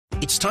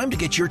It's time to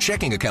get your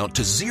checking account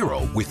to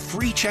zero with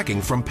free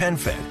checking from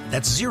PenFed.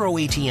 That's zero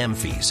ATM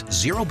fees,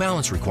 zero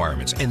balance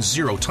requirements, and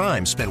zero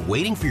time spent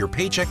waiting for your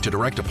paycheck to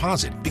direct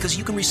deposit because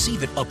you can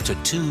receive it up to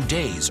 2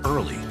 days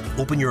early.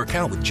 Open your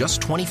account with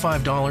just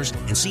 $25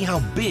 and see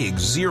how big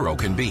zero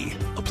can be.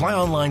 Apply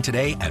online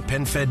today at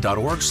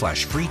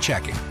PenFed.org/free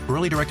checking.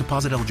 Early direct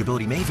deposit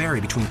eligibility may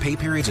vary between pay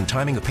periods and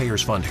timing of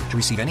payers' funding. To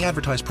receive any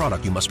advertised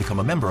product, you must become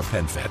a member of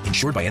PenFed,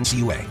 insured by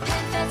NCUA.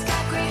 PenFed's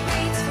got great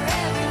rates for everyone.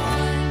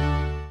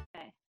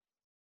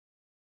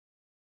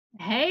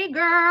 Hey,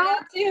 girl.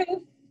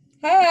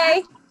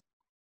 Hey.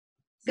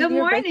 Good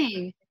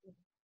morning.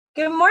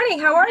 Good morning.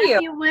 How are you?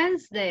 Happy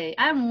Wednesday.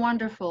 I'm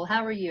wonderful.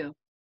 How are you?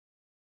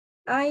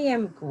 I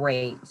am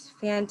great.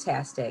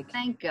 Fantastic.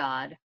 Thank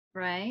God,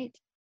 right?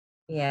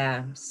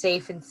 Yeah,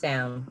 safe and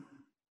sound.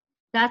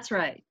 That's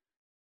right.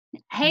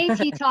 Hey,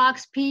 Tea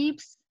Talks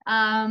peeps.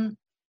 Irina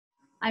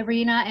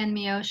and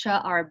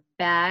Miosha are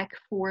back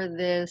for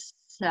this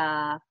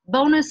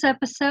bonus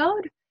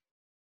episode.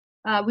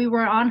 We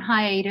were on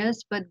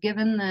hiatus, but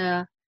given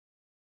the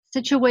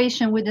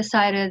situation, we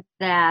decided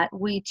that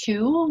we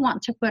too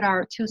want to put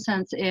our 2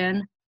 cents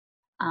in.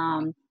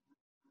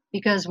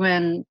 Because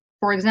when,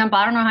 for example,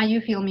 I don't know how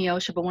you feel,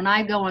 Miosha, but when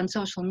I go on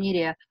social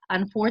media,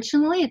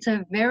 unfortunately, it's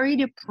a very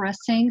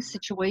depressing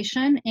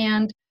situation.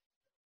 And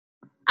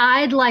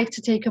I'd like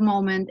to take a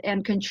moment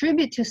and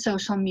contribute to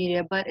social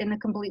media, but in a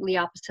completely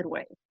opposite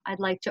way. I'd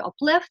like to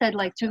uplift, I'd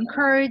like to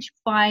encourage,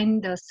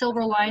 find the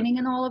silver lining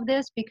in all of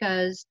this,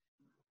 because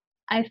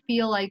I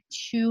feel like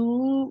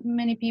too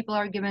many people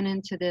are given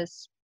into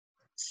this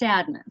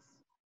sadness,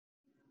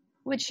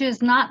 which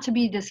is not to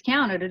be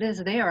discounted. It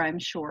is there, I'm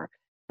sure.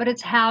 But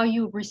it's how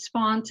you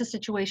respond to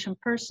situation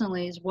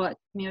personally is what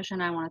Miosha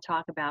and I want to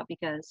talk about,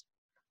 because,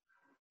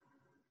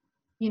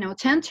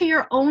 tend to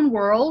your own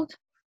world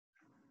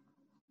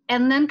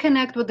and then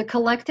connect with the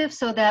collective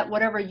so that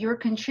whatever you're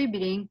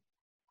contributing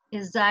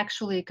is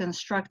actually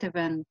constructive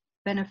and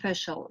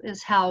beneficial,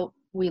 is how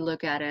we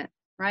look at it,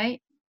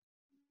 right?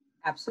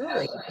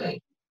 Absolutely.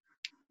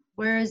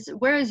 Where is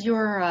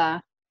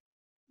your,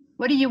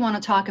 what do you want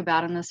to talk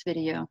about in this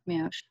video,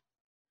 Miosha?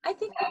 I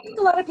think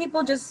a lot of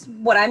people just,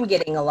 what I'm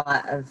getting a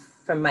lot of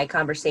from my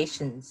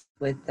conversations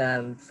with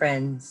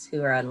friends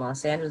who are in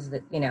Los Angeles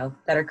that,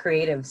 that are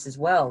creatives as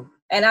well.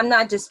 And I'm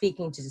not just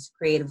speaking to just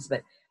creatives,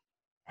 but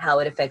how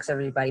it affects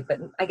everybody. But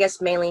I guess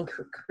mainly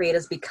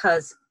creatives,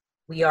 because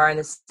we are in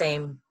the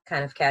same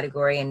kind of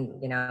category. And,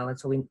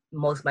 that's what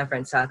most of my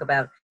friends talk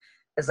about.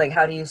 It's like,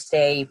 how do you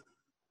stay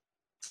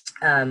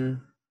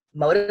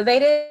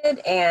motivated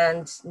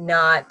and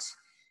not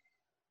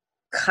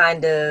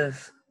kind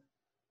of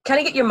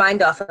get your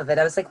mind off of it.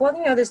 I was like, well,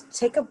 just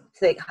take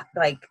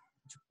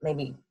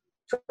maybe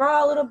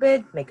draw a little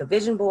bit, make a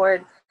vision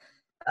board,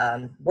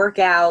 work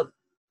out,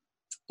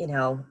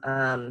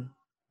 kind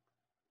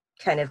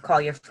of call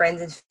your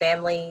friends and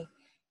family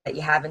that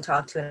you haven't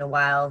talked to in a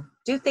while.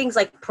 Do things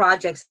like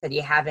projects that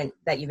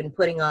you've been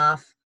putting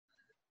off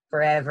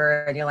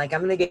forever, and you're like,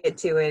 I'm going to get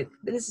to it.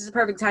 This is a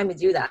perfect time to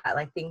do that.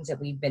 Like things that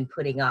we've been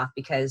putting off,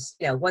 because,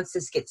 once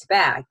this gets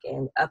back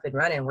and up and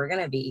running, we're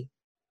going to be,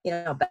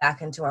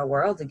 back into our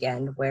world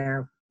again,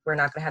 where we're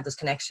not going to have those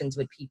connections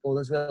with people,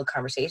 those real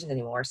conversations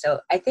anymore. So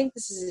I think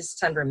this is just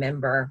time to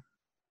remember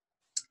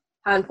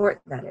how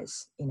important that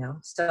is,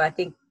 So I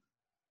think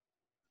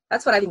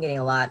that's what I've been getting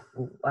a lot,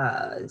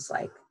 is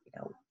like,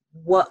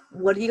 what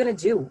are you going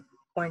to do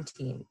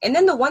quarantine? And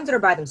then the ones that are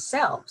by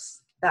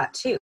themselves, that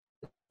too.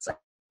 It's like,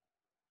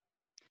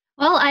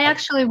 well, I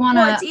actually want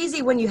to... Well, it's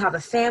easy when you have a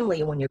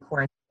family when you're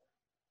quarantined.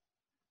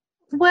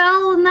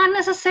 Well, not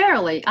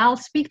necessarily. I'll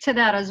speak to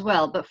that as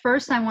well. But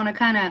first, I want to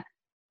kind of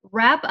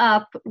wrap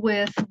up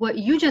with what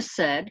you just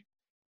said,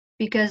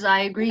 because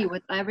I agree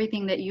with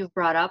everything that you've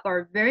brought up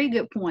are very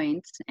good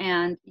points.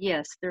 And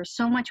yes, there's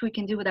so much we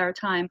can do with our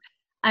time.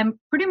 I'm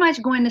pretty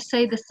much going to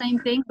say the same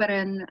thing, but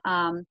in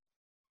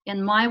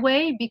my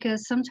way,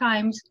 because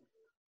sometimes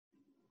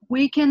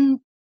we can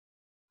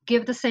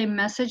give the same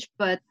message,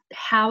 but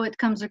how it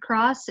comes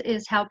across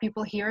is how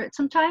people hear it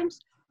sometimes.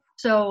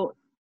 So,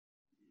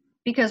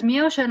 because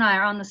Miosha and I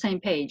are on the same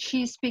page.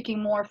 She's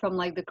speaking more from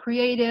like the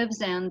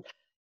creatives and,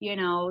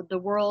 the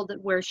world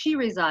where she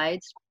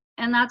resides.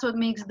 And that's what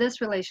makes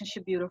this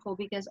relationship beautiful,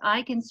 because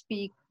I can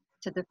speak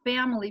to the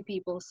family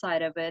people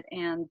side of it,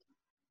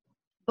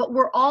 but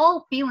we're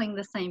all feeling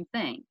the same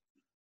thing.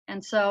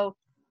 And so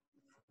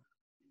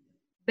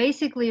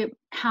basically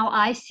how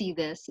I see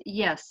this,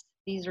 yes,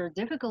 these are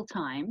difficult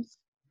times.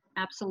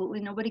 Absolutely.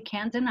 Nobody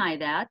can deny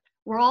that.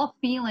 We're all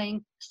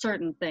feeling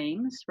certain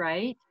things,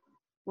 right?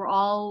 We're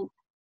all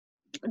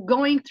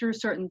going through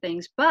certain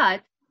things,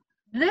 but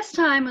this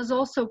time is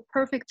also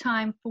perfect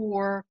time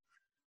for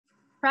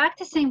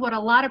practicing what a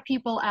lot of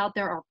people out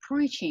there are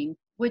preaching,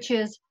 which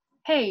is,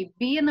 hey,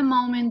 be in the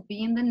moment,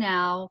 be in the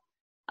now,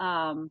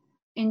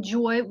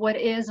 enjoy what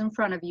is in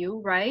front of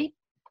you, right?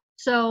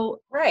 So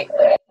right.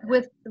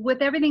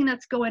 With everything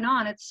that's going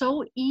on, it's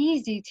so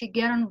easy to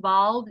get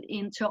involved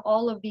into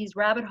all of these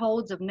rabbit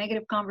holes of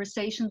negative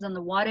conversations and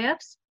the what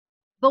ifs.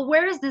 But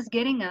where is this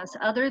getting us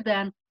other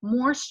than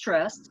more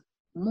stressed,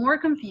 more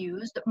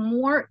confused,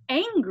 more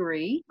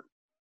angry,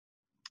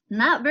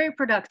 not very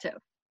productive?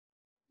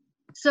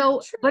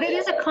 So, but it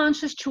is a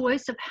conscious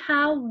choice of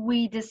how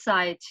we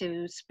decide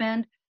to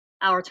spend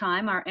our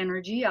time, our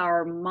energy,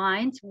 our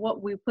minds,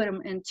 what we put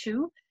them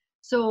into.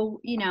 So,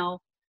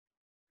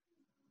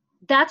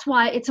 that's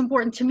why it's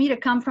important to me to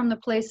come from the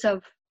place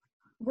of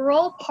we're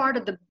all part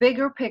of the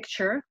bigger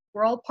picture.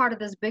 We're all part of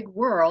this big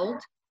world,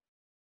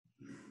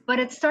 but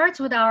it starts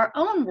with our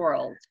own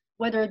world,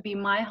 whether it be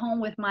my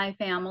home with my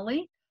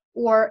family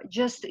or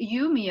just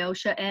you,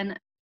 Miosha, and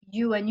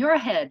you and your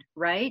head,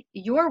 right?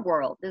 Your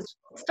world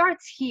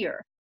starts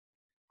here.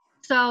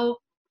 So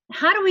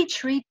how do we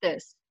treat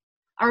this?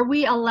 Are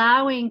we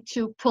allowing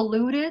to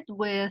pollute it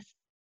with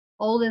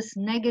all this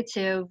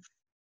negative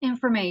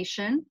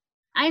information?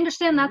 I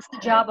understand that's the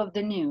job of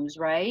the news,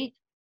 right?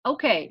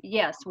 Okay,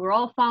 yes, we're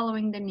all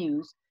following the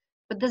news.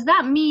 But does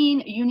that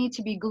mean you need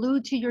to be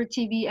glued to your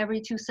TV every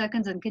 2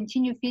 seconds and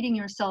continue feeding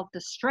yourself the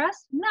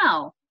stress?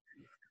 No.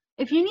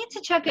 If you need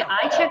to check it,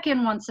 I check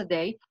in once a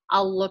day.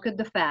 I'll look at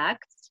the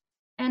facts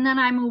and then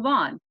I move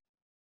on.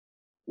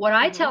 What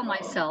I tell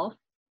myself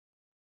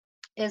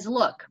is,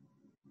 look,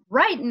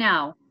 right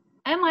now,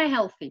 am I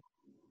healthy?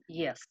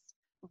 Yes.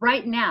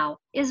 Right now,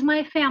 is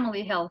my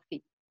family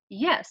healthy?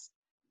 Yes.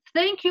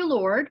 Thank you,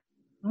 Lord.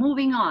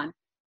 Moving on.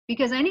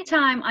 Because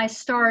anytime I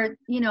start,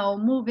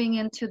 moving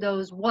into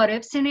those what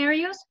if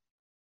scenarios,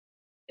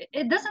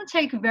 it doesn't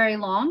take very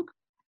long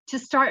to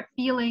start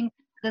feeling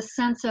the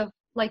sense of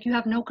like you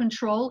have no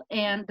control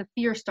and the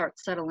fear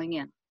starts settling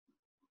in.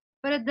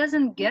 But it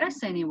doesn't get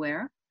us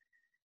anywhere.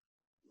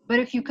 But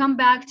if you come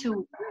back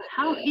to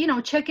how,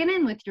 checking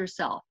in with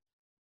yourself,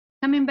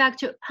 coming back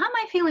to how am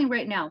I feeling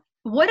right now?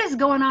 What is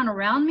going on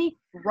around me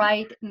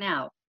right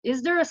now?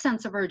 Is there a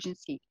sense of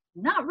urgency?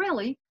 Not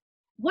really.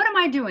 What am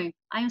I doing?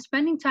 I am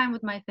spending time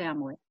with my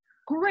family.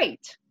 Great.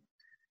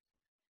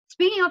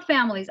 Speaking of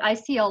families, I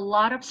see a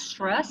lot of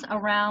stress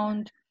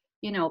around,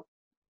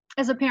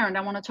 as a parent,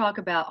 I want to talk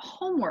about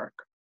homework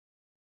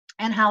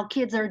and how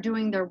kids are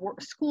doing their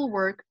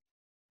schoolwork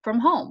from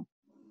home.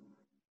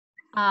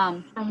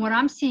 From what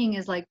I'm seeing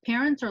is like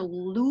parents are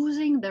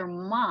losing their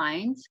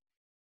minds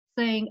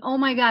saying, oh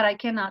my God, I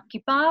cannot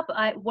keep up.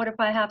 What if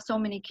I have so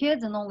many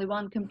kids and only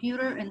one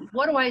computer? And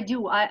what do I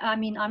do? I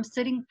mean, I'm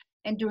sitting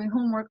and doing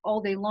homework all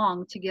day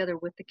long together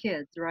with the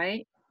kids,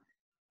 right?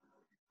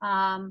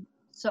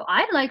 So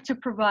I'd like to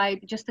provide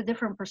just a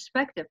different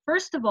perspective.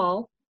 First of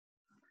all,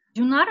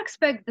 do not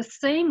expect the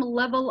same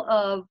level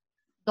of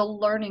the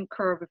learning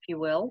curve, if you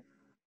will,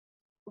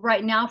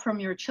 right now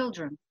from your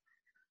children.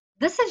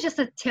 This is just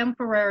a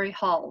temporary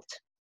halt.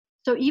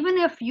 So even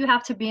if you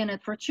have to be in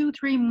it for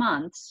 2-3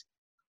 months,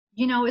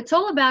 it's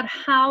all about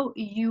how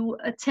you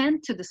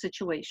attend to the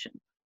situation.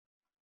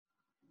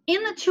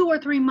 In the 2 or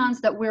 3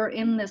 months that we're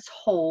in this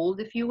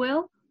hold, if you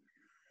will,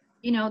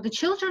 the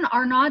children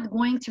are not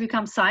going to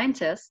become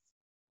scientists.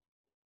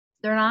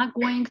 They're not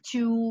going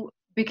to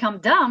become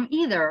dumb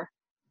either.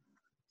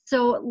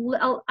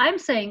 So I'm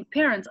saying,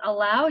 parents,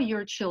 allow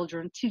your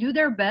children to do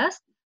their best,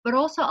 but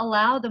also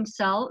allow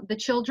the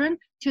children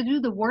to do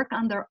the work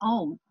on their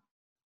own.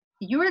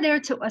 You're there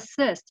to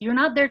assist. You're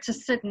not there to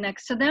sit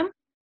next to them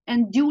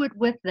and do it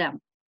with them.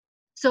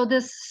 So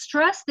this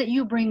stress that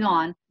you bring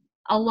on,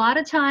 a lot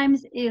of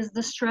times is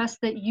the stress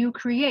that you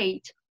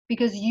create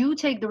because you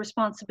take the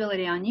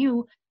responsibility on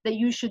you that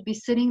you should be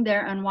sitting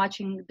there and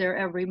watching their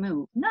every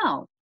move.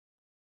 No.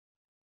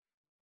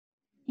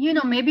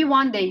 Maybe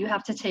one day you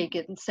have to take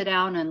it and sit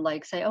down and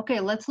say, okay,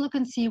 let's look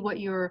and see what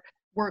your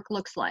work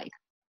looks like.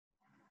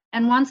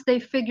 And once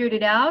they've figured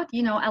it out,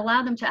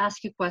 allow them to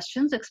ask you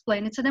questions,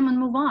 explain it to them and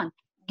move on.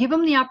 Give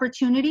them the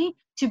opportunity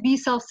to be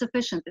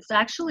self-sufficient. It's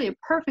actually a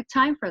perfect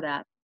time for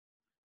that.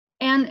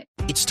 And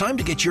it's time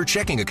to get your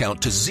checking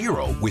account to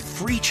zero with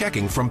free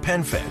checking from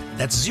PenFed.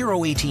 That's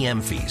zero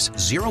ATM fees,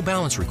 zero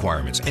balance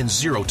requirements, and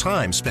zero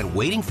time spent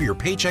waiting for your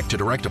paycheck to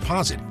direct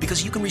deposit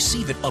because you can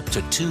receive it up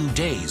to 2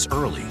 days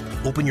early.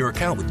 Open your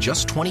account with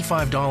just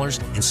 $25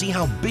 and see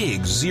how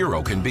big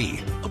zero can be.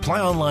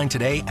 Apply online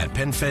today at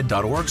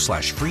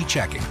PenFed.org/free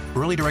checking.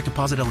 Early direct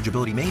deposit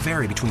eligibility may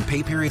vary between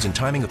pay periods and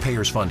timing of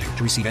payers' funding.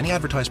 To receive any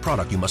advertised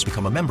product, you must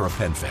become a member of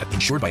PenFed,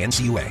 insured by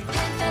NCUA.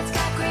 PenFed's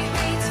got great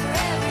rates for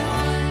everyone.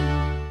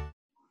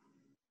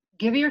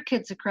 give your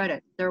kids a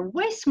credit. They're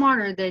way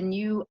smarter than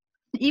you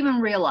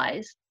even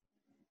realize.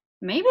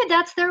 Maybe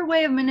that's their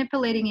way of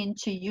manipulating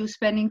into you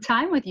spending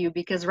time with you,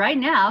 because right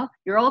now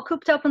you're all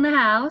cooped up in the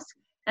house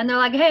and they're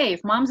like, hey,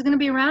 if mom's going to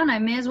be around, I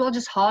may as well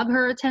just hog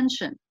her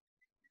attention.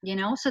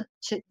 So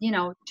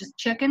just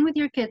check in with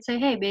your kids, say,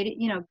 hey, baby,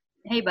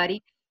 hey,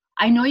 buddy,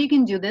 I know you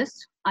can do this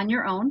on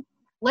your own.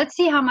 Let's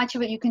see how much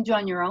of it you can do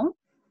on your own.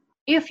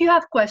 If you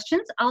have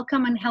questions, I'll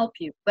come and help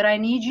you, but I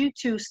need you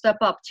to step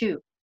up too.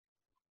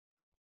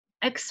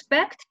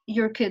 Expect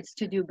your kids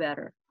to do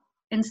better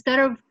instead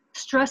of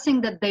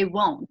stressing that they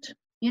won't.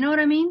 You know what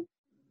I mean?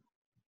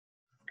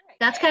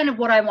 That's kind of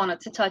what I wanted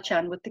to touch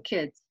on with the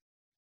kids,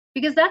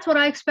 because that's what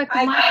I expect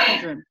of my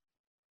children.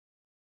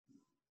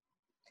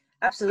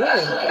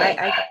 Absolutely.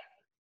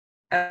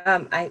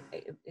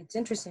 It's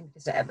interesting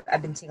because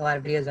I've been seeing a lot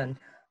of videos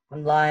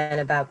online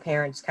about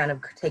parents kind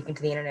of taking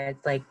to the internet.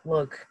 It's like,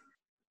 look,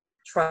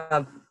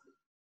 Trump,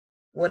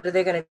 what are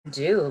they going to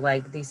do?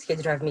 Like, these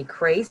kids drive me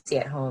crazy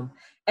at home.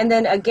 And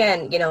then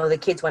again, the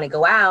kids want to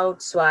go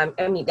out. So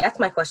I mean, that's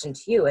my question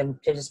to you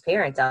and to just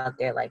parents out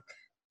there. Like,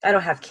 I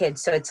don't have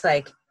kids. So it's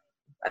like,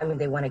 I mean,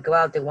 they want to go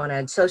out, they want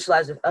to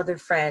socialize with other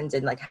friends.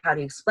 And like, how do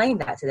you explain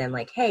that to them?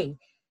 Like, hey,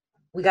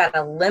 we got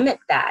to limit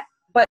that,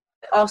 but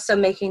also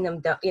making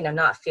them,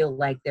 not feel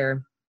like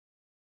they're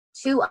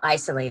too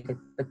isolated,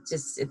 but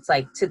just, it's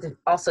like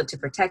also to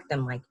protect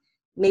them. Like,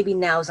 maybe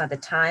now's not the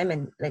time.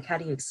 And like, how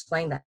do you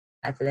explain that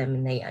to them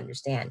and they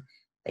understand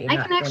that I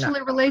can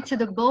actually relate to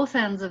the both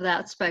ends of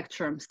that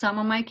spectrum. Some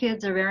of my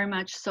kids are very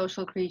much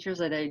social creatures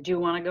that they do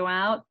want to go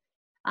out.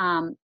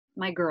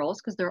 My girls,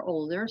 because they're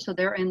older, so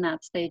they're in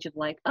that stage of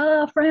like,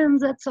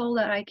 friends, that's all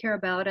that I care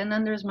about. And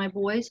then there's my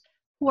boys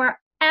who are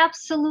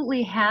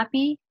absolutely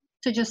happy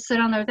to just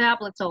sit on their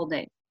tablets all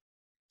day.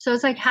 So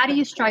it's like, how do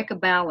you strike a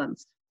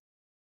balance?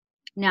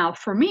 Now,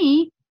 for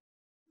me,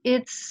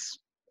 it's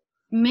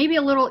maybe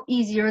a little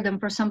easier than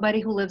for somebody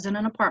who lives in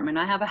an apartment.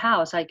 I have a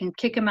house. I can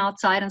kick them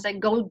outside and say,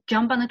 go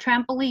jump on the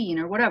trampoline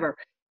or whatever.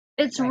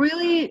 It's Right.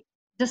 really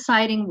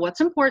deciding what's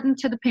important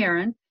to the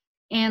parent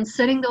and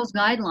setting those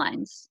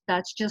guidelines.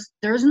 That's just,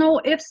 there's no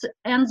ifs,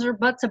 ands, or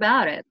buts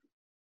about it.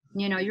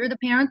 You're the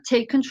parent,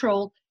 take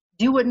control,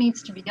 do what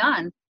needs to be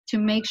done to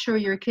make sure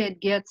your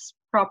kid gets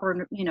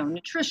proper,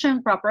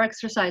 nutrition, proper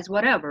exercise,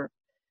 whatever.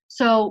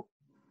 So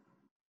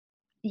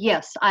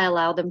yes, I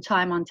allow them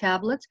time on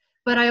tablets,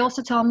 but I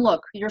also tell them,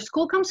 look, your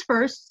school comes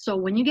first. So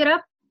when you get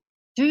up,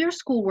 do your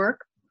schoolwork.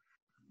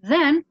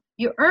 Then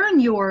you earn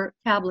your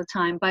tablet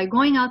time by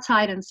going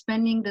outside and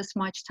spending this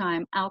much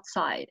time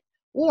outside.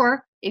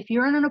 Or if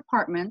you're in an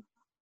apartment,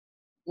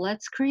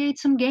 let's create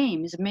some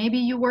games. Maybe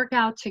you work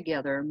out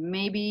together.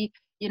 Maybe,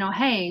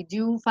 hey,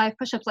 do 5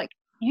 push-ups. Like,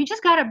 you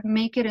just got to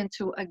make it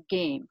into a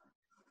game.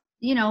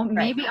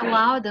 Maybe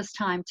allow this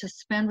time to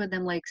spend with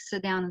them, like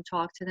sit down and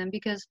talk to them.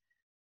 Because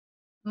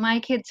my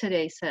kid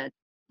today said,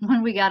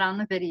 when we got on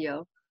the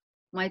video,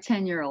 my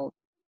 10-year-old,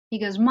 he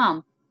goes,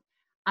 Mom,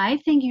 I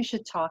think you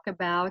should talk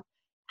about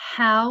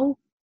how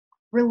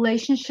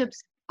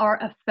relationships are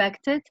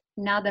affected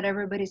now that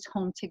everybody's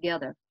home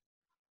together.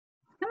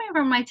 Coming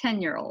from my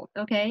 10-year-old,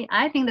 okay?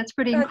 I think that's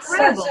pretty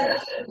incredible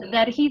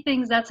that he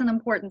thinks that's an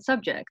important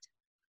subject.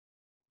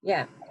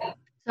 Yeah.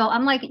 So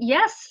I'm like,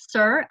 yes,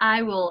 sir,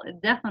 I will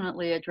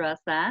definitely address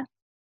that.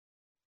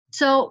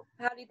 So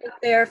How do you think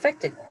they're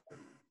affected?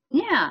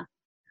 yeah,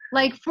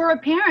 like for a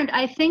parent,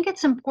 I think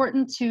it's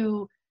important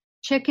to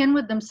check in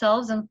with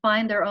themselves and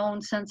find their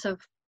own sense of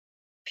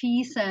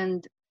peace.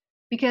 And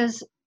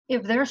because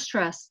if they're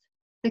stressed,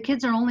 the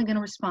kids are only going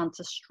to respond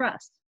to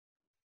stress.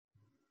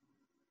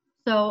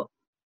 So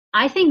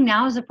I think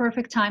now is the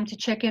perfect time to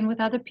check in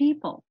with other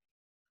people.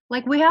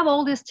 Like, we have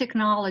all this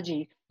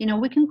technology,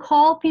 we can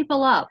call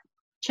people up,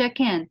 check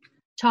in,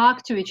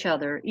 talk to each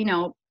other,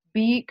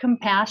 be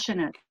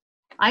compassionate.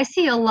 I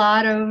see a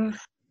lot of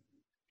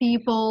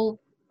people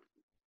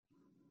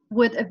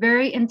with a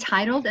very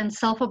entitled and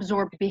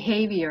self-absorbed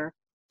behavior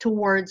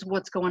towards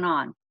what's going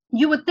on.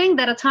 You would think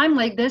that a time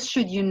like this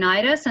should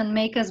unite us and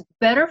make us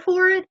better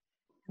for it,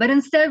 but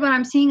instead what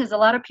I'm seeing is a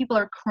lot of people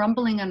are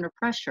crumbling under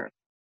pressure.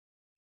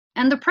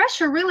 And the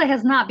pressure really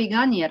has not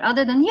begun yet,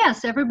 other than,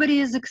 yes,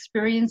 everybody is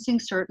experiencing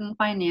certain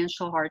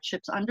financial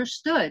hardships,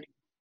 understood.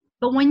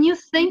 But when you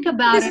think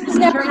about it, This has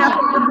never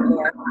happened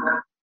before.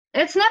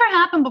 It's never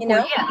happened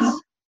before, yes.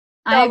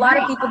 So a lot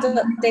of people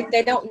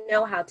they don't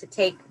know how to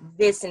take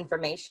this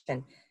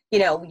information.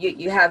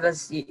 You have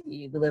us.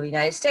 You live in the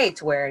United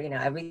States where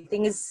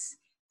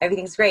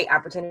everything's great,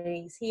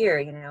 opportunities here.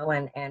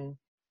 And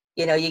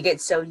you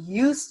get so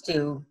used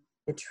to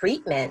the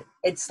treatment.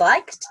 It's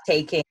like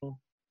taking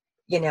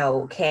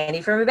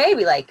candy from a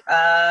baby. Like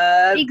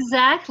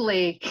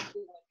Exactly.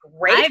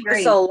 great for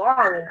so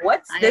long.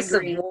 What's this?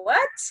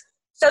 What?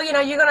 So, you're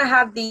going to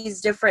have these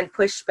different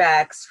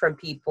pushbacks from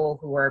people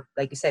who are,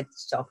 like you said,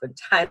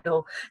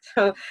 self-entitled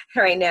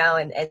right now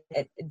and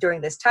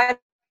during this time.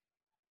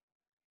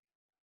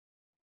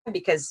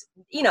 Because,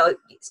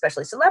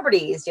 especially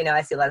celebrities,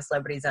 I see a lot of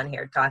celebrities on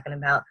here talking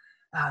about,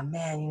 oh,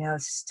 man,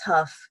 it's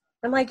tough.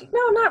 I'm like,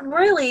 no, not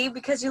really,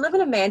 because you live in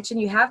a mansion,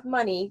 you have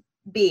money,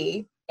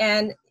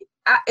 and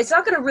it's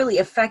not going to really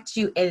affect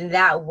you in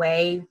that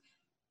way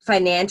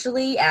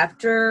financially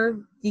after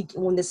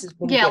when you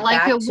get like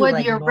back it to would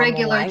like your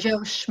regular life. Joe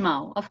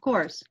Schmo, of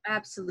course.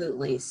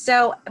 Absolutely.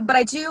 So, but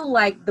I do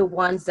like the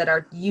ones that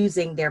are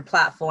using their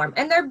platform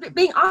and they're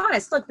being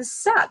honest. Look, this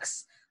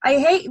sucks. I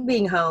hate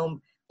being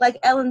home. Like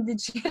Ellen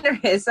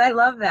DeGeneres, I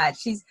love that.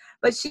 She's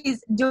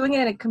doing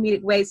it in a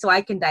comedic way so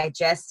I can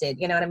digest it.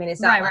 You know what I mean?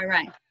 It's not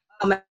Right.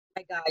 Oh my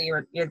God,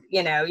 you're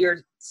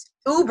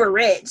uber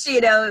rich,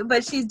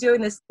 but she's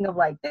doing this thing of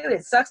like, dude,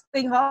 it sucks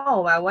being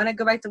home. I want to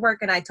go back to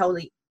work. And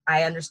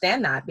I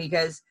understand that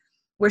because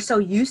we're so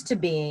used to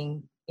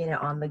being,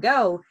 on the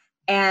go.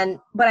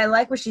 But I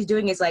like what she's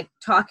doing is like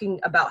talking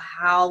about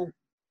how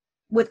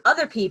with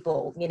other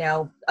people, you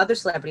know, other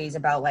celebrities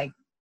about like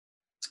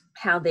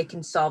how they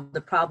can solve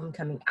the problem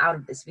coming out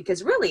of this,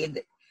 because really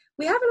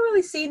we haven't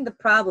really seen the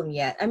problem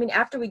yet. I mean,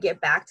 after we get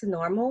back to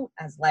normal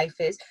as life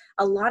is,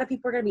 a lot of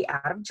people are going to be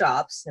out of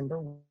jobs, number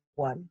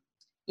one.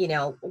 You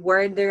know,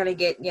 where they're going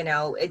to get, you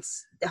know,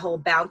 it's the whole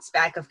bounce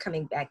back of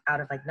coming back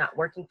out of like not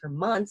working for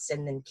months,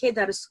 and then kids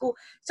out of school.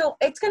 So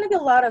it's going to be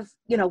a lot of,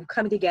 you know,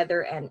 coming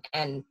together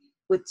and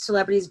with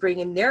celebrities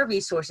bringing their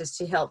resources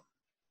to help,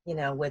 you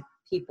know, with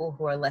people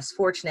who are less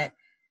fortunate.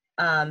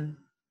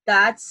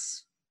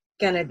 That's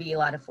going to be a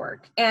lot of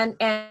work. And,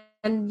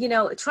 you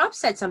know, Trump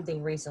said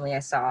something recently I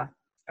saw.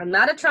 I'm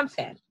not a Trump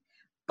fan,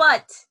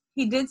 but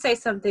he did say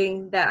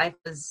something that I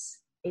was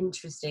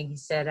interesting. He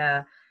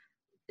said,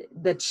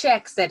 the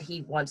checks that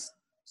he wants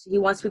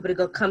people to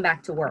go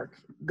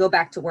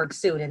back to work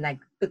soon, and like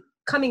the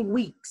coming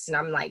weeks. And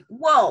I'm like,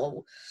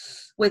 whoa,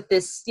 with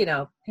this, you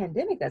know,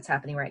 pandemic that's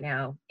happening right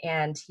now.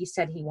 And he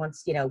said he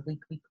wants, you know,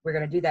 we're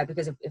going to do that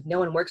because if no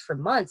one works for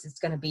months, it's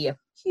going to be a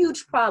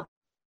huge problem.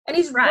 And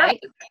he's right.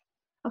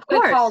 Of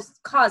course.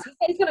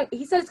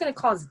 He said it's going to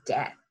cause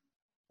death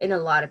in a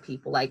lot of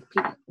people, like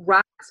people,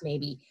 riots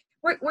maybe.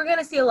 We're going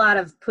to see a lot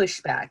of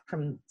pushback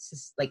from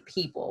just like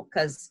people,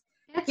 because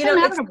It's you know,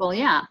 inevitable,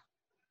 yeah.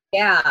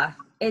 Yeah,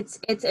 it's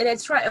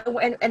right,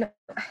 and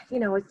you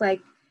know, it's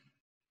like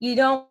you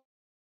don't.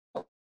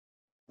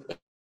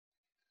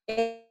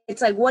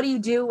 It's like, what do you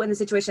do in the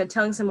situation of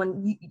telling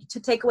someone to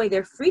take away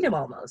their freedom,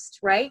 almost,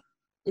 right?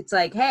 It's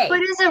like, hey,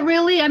 But is it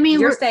really? I mean,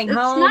 you're staying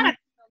home.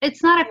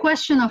 It's not a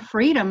question of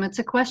freedom. It's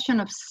a question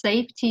of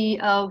safety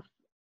of,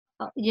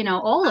 you know,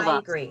 all of us. I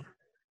agree.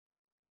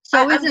 So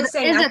I'm just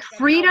saying, is it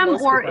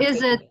freedom, or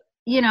is it,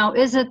 you know,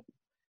 is it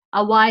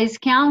a wise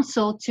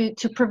counsel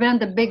to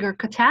prevent a bigger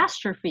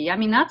catastrophe? I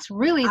mean, that's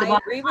really the I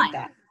bottom agree line. with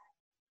that.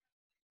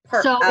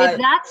 So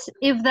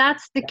if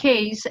that's the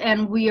case,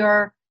 and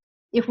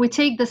if we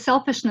take the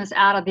selfishness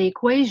out of the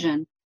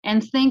equation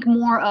and think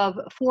more of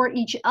for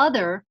each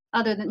other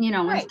than, you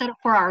know, Right. instead of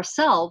for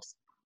ourselves,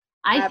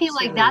 I feel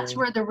like that's Absolutely.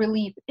 where the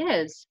relief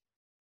is.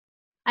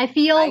 I I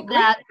feel agree.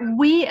 that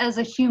we as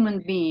a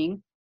human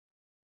being,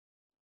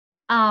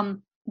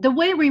 the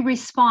way we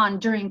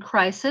respond during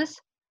crisis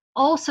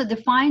also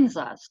defines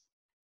us.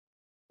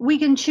 We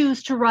can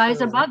choose to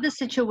rise Absolutely. above the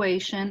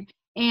situation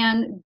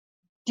and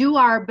do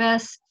our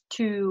best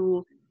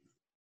to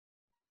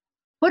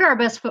put our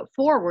best foot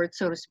forward,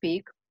 so to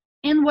speak,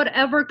 in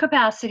whatever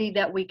capacity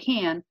that we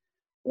can,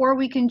 or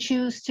we can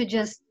choose to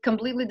just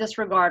completely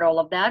disregard all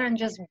of that and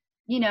just,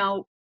 you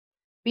know,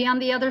 be on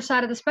the other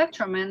side of the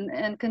spectrum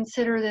and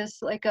consider this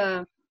like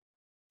a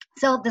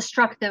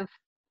self-destructive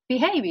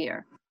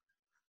behavior.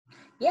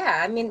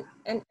 Yeah, I mean,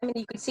 and I mean,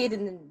 you can see it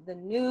in the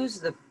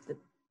news.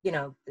 You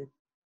know,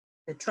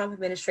 the Trump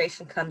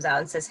administration comes out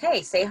and says,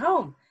 "Hey, stay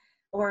home,"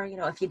 or you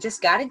know, if you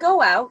just got to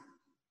go out,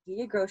 get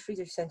your groceries,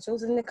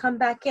 essentials, and then come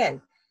back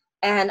in.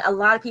 And a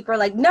lot of people are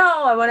like,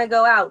 "No, I want to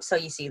go out." So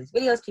you see these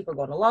videos, people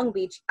going to Long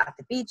Beach at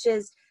the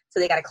beaches,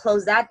 so they got to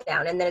close that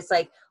down. And then it's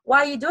like, why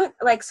are you doing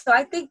like? So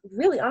I think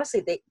really,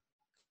 honestly, they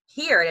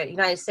here in the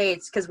United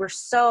States, because we're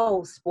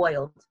so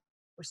spoiled.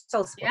 We're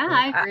so spoiled. Yeah,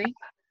 I agree.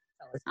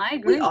 I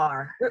agree.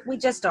 We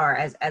just are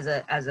as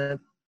a As a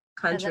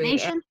country.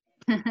 nation.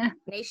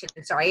 Nation,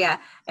 sorry, yeah.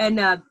 And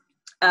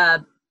I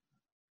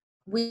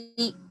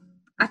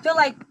feel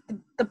like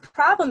the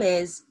problem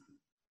is,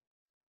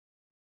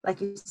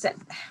 like you said,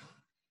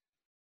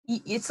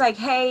 it's like,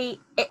 hey,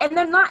 and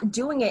they're not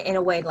doing it in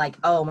a way like,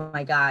 oh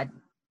my God,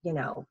 you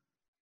know,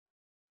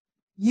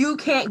 you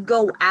can't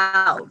go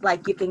out.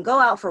 Like, you can go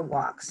out for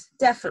walks,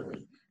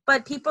 definitely.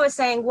 But people are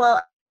saying,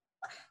 well,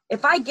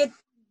 if I get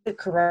the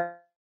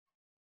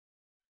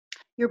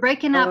You're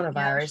breaking up.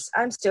 coronavirus,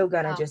 I'm still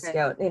gonna just Okay.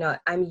 go, you know,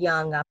 I'm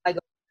young. I'm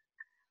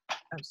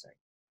sorry.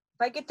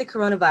 If I get the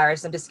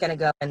coronavirus, I'm just gonna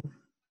go and,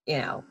 you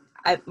know,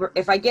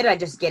 if I get it, I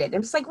just get it.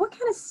 I'm just like, what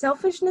kind of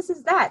selfishness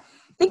is that?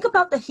 Think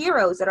about the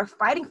heroes that are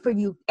fighting for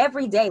you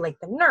every day, like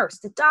the nurse,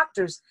 the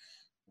doctors,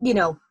 you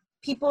know,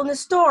 people in the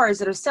stores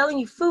that are selling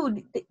you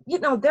food. You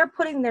know, they're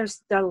putting their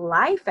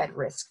life at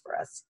risk for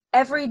us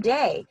every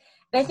day.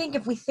 And I think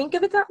if we think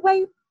of it that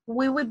way,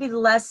 we would be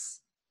less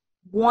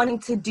wanting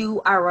to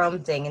do our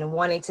own thing and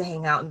wanting to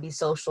hang out and be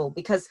social,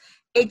 because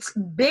it's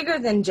bigger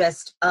than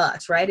just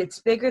us, right? It's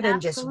bigger than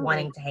just Absolutely.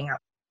 wanting to hang out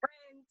with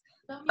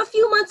friends. A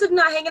few months of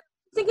not hanging out,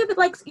 think of it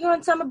like you're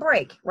on summer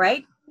break,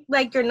 right?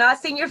 Like you're not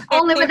seeing your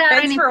Only without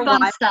friends any for a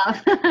fun while.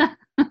 stuff.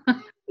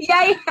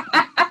 Yeah.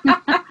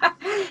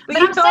 But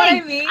you I'm know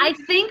saying, what I mean? I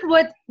think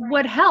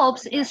what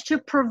helps is to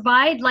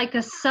provide like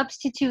a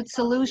substitute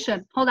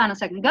solution. Hold on a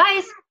second,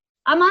 guys.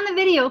 I'm on the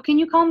video. Can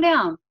you calm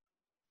down?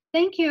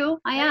 Thank you.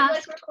 I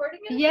asked. Like recording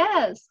it?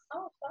 Yes.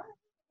 Oh, fun.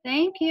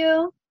 Thank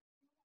you.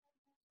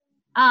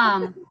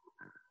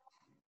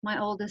 My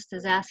oldest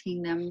is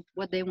asking them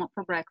what they want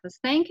for breakfast.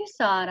 Thank you,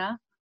 Sada.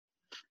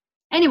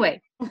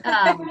 Anyway,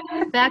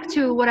 back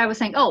to what I was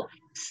saying.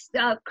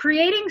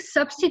 Creating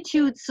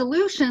substitute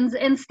solutions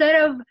instead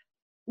of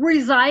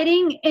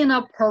residing in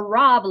a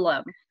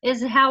problem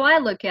is how I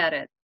look at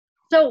it.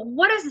 So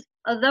what is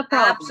the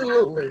problem.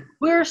 Absolutely.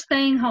 We're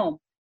staying home.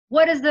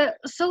 What is the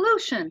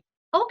solution?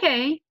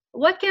 Okay,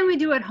 what can we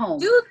do at home?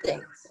 Do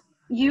things.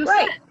 You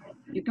Right. said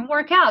you can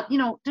work out.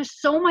 There's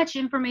so much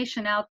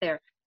information out there.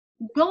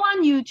 Go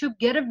on YouTube,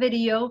 get a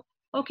video.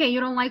 Okay, you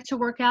don't like to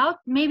work out?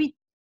 Maybe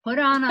put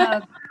on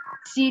a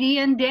CD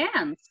and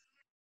dance.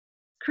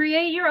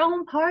 Create your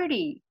own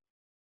party.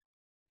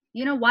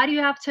 Why do you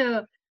have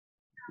to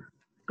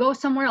go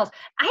somewhere else?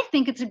 I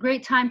think it's a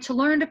great time to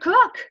learn to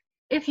cook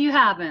if you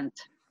haven't.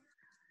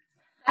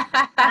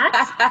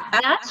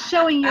 That's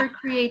showing your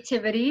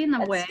creativity in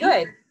a way. That's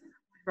good.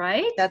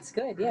 Right? That's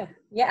good. Yeah.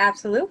 Yeah,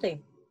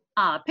 absolutely.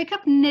 Pick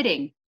up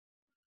knitting.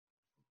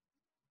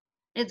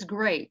 It's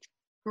great.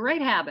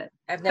 Great habit.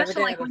 I've never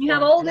Especially done like it when you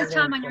have before. all I've this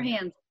never done time it on your before.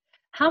 hands.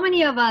 How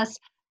many of us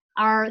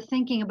are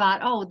thinking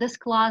about, oh, this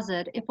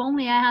closet, if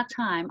only I had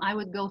time, I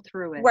would go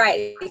through it.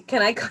 Right.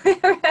 Can I?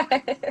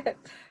 Right.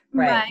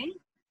 Right?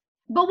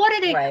 But what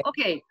are they? Right.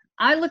 Okay,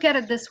 I look at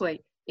it this way.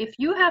 If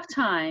you have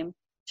time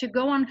to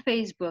go on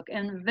Facebook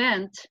and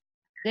vent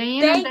day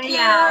in and Thank day you.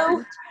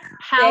 out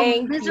how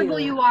Thank miserable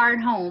you. you are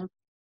at home,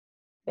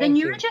 then Thank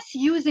you're you. just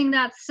using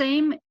that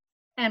same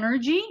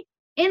energy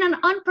in an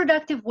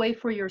unproductive way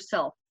for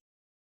yourself.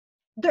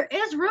 There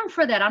is room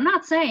for that. I'm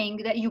not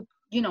saying that you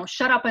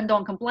shut up and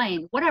don't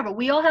complain. Whatever.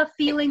 We all have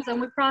feelings and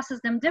we process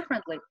them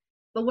differently.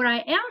 But what I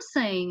am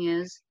saying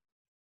is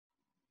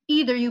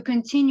either you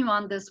continue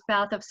on this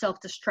path of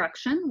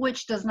self-destruction,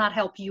 which does not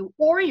help you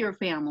or your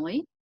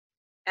family,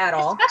 At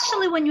all.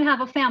 especially when you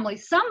have a family.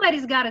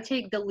 Somebody's got to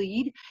take the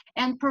lead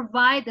and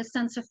provide the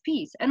sense of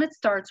peace. And it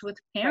starts with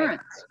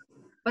parents.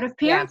 But if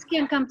parents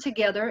can't come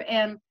together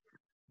and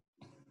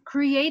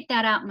create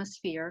that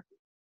atmosphere,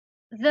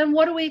 then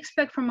what do we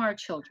expect from our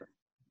children?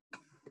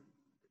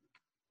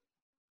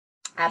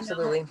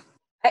 Absolutely.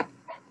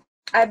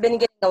 I've been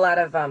getting a lot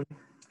of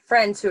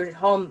friends who are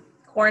home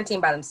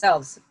quarantined by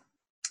themselves,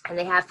 and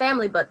they have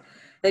family, but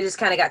they just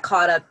kind of got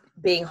caught up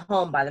being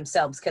home by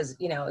themselves because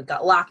it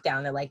got locked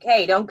down. They're like,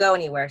 hey, don't go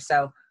anywhere.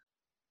 So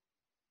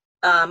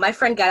my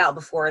friend got out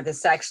before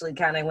this actually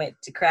kind of went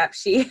to crap.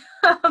 She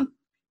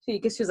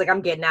because she was like,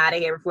 I'm getting out of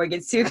here before it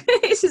gets too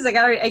she's like,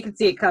 I can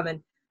see it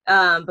coming.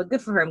 But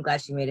good for her. I'm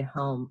glad she made it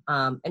home.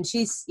 And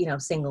she's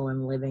single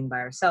and living by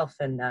herself.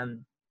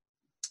 And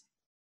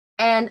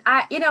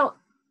I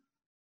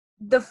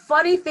the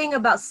funny thing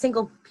about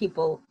single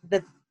people,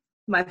 that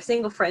my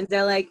single friends,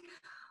 they're like,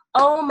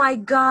 oh my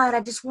God,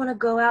 I just want to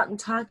go out and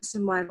talk to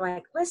someone. I'm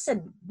like,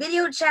 listen,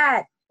 video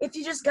chat. If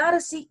you just gotta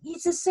see,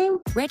 it's the same.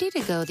 Ready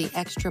to go the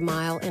extra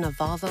mile in a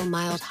Volvo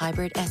mild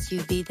hybrid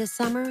SUV this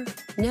summer?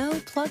 No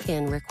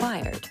plug-in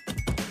required.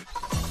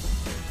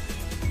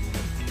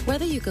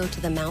 Whether you go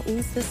to the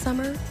mountains this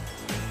summer,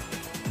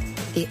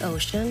 the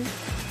ocean,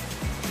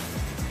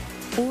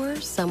 or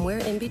somewhere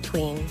in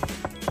between,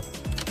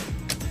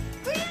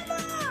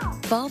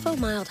 Volvo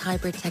mild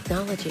hybrid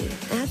technology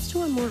adds to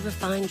a more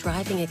refined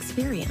driving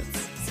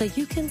experience so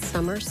you can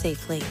summer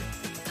safely.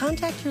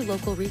 Contact your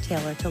local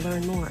retailer to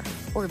learn more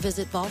or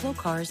visit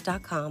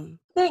volvocars.com.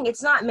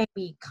 It's not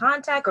maybe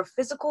contact or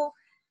physical.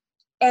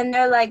 And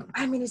they're like,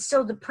 it's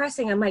so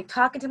depressing. I'm like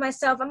talking to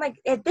myself. I'm like,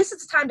 this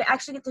is the time to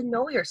actually get to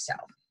know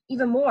yourself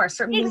even more.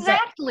 Certain things that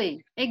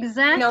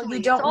Exactly. you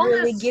don't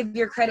really give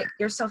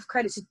yourself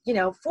credit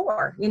to,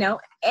 for, and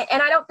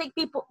I don't think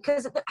people,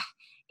 because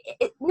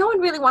no one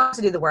really wants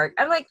to do the work.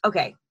 I'm like,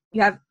 okay,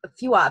 you have a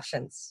few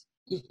options.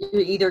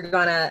 You're either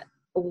gonna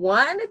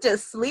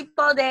just sleep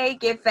all day,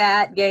 get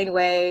fat, gain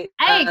weight.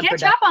 Hey,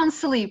 catch up on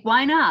sleep.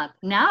 Why not?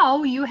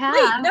 Now you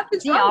have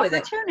nothing's the wrong with it.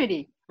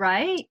 opportunity,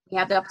 right? You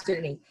have the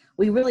opportunity.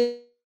 We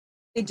really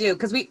do,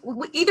 because we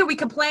either we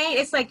complain.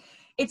 It's like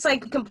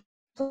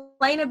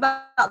complain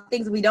about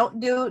things we don't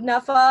do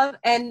enough of,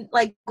 and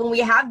like when we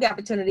have the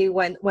opportunity,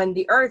 when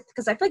the earth,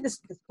 because I feel like this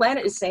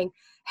planet is saying,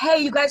 hey,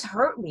 you guys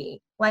hurt me.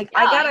 Like Yeah,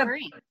 I I gotta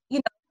agree. I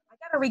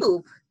gotta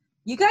recoup.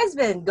 You guys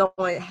been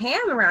going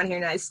ham around here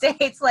in the United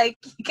States. Like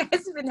you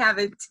guys have been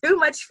having too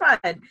much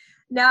fun.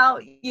 Now,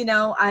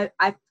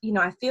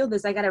 I feel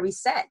this. I gotta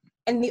reset,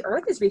 and the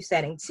earth is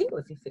resetting too.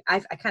 I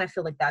kind of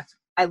feel like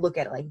I look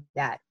at it like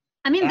that.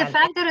 I mean, the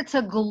fact that it's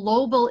a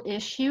global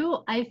issue,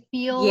 I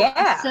feel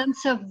a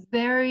sense of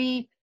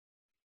very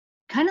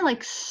kind of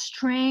like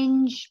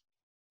strange,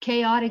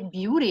 chaotic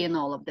beauty in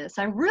all of this.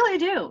 I really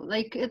do.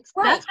 Like that's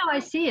how I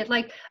see it.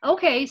 Like,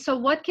 okay, so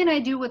what can I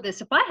do with this?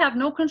 If I have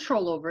no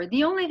control over it,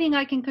 the only thing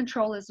I can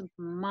control is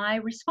my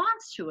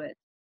response to it.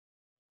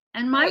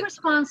 And my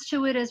response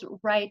to it is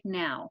right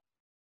now.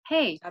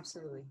 Hey,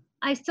 Absolutely.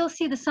 I still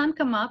see the sun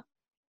come up.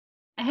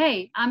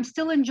 Hey, I'm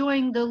still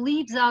enjoying the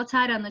leaves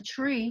outside on the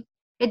tree.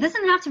 It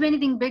doesn't have to be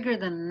anything bigger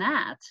than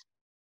that.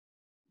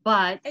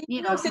 But, if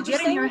you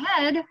get in your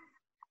head.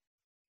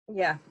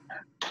 Yeah.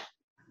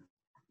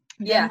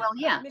 Then, well,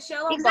 yeah.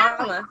 Michelle Obama,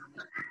 exactly.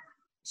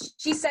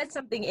 She said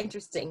something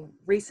interesting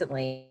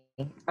recently.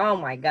 Oh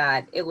my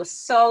God. It was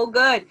so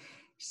good.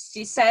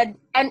 She said,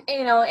 and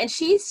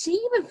she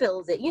even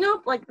feels it,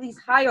 like these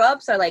higher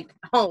ups are like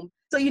home.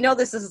 So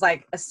this is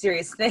like a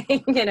serious thing,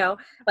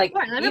 like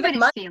Right, even everybody's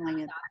money feeling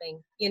it.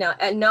 shopping,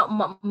 and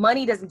no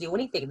money doesn't do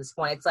anything at this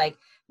point. It's like,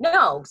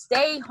 no,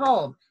 stay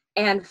home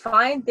and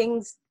find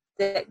things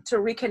that to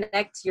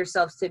reconnect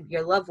yourselves to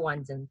your loved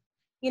ones and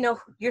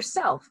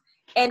yourself.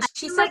 And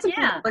she I'm said like,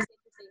 something yeah. that was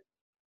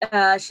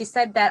she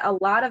said that a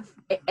lot of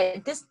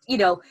this,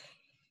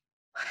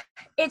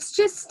 it's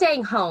just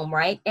staying home,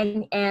 right?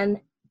 And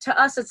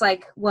to us, it's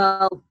like,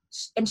 well,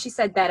 and she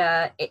said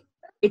that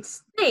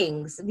it's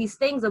these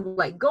things of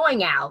like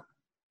going out,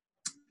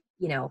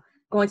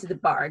 going to the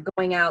bar,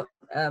 going out,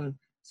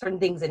 certain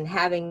things, and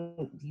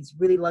having these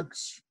really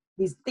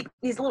these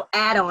little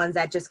add-ons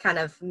that just kind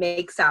of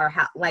makes our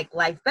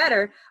life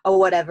better or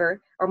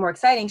whatever, or more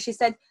exciting. She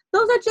said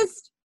those are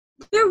just,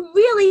 they're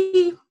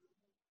really,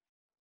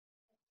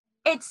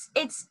 it's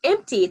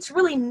empty. It's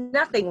really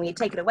nothing when you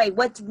take it away.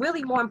 What's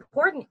really more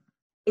important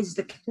is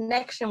the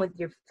connection with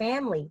your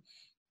family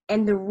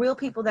and the real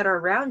people that are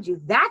around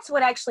you. That's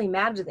what actually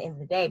matters at the end of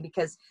the day,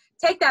 because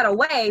take that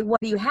away, what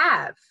do you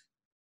have?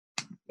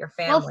 Your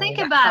family. Well, think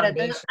that about it.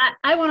 foundation.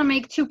 I want to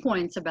make 2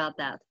 points about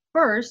that.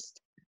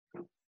 First,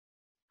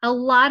 a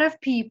lot of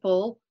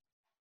people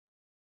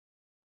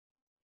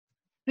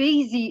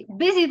busy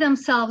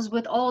themselves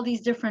with all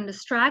these different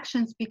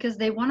distractions because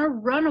they want to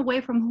run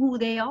away from who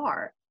they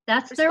are.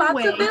 That's their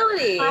way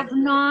Responsibility. of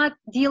not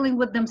dealing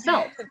with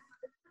themselves.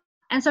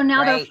 And so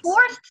now they're Right.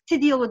 forced to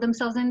deal with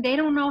themselves and they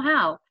don't know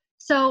how.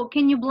 So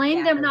can you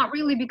blame them? Exactly. Not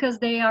really, because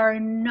they are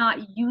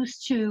not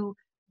used to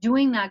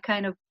doing that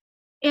kind of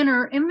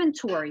inner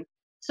inventory.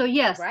 So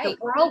yes, Right.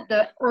 the world,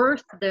 the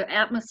earth, the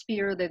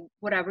atmosphere, the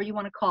whatever you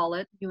want to call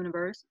it,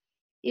 universe,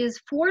 is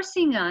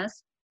forcing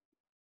us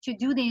to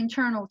do the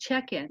internal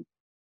check-in.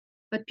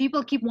 But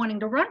people keep wanting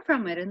to run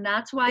from it, and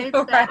that's why it's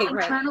that Right.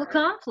 internal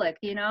conflict,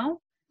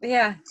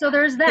 Yeah. So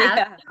there's that.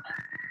 Yeah.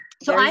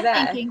 So There's I'm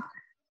that. thinking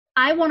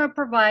I want to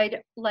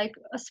provide like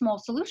a small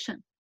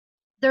solution.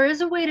 There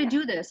is a way to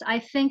do this. I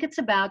think it's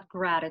about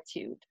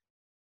gratitude.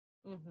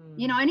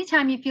 Mm-hmm.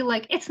 Anytime you feel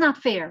like it's not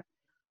fair,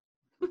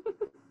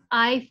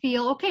 I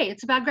feel, okay,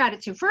 it's about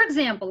gratitude. For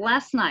example,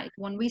 last night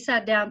when we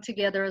sat down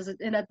together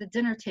at the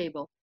dinner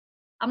table,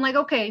 I'm like,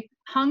 okay,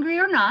 hungry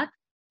or not,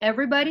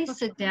 everybody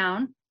sit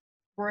down.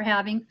 We're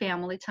having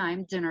family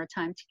time, dinner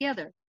time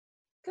together.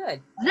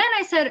 Good. Then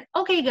I said,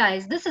 okay,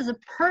 guys, this is a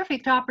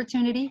perfect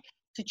opportunity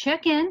to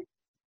check in,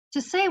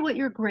 to say what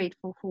you're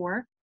grateful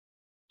for,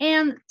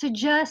 and to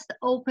just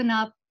open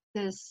up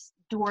this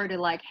door to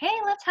like, hey,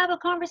 let's have a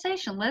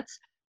conversation. Let's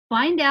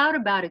find out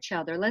about each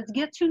other. Let's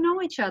get to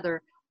know each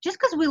other. Just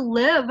because we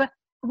live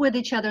with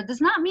each other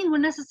does not mean we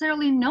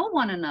necessarily know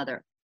one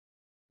another.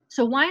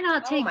 So why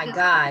not Oh take my this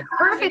God. Can you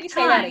perfect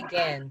say that time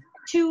again?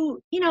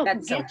 to,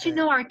 That's so get to good.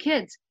 know our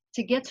kids,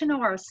 to get to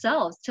know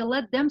ourselves, to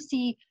let them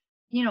see,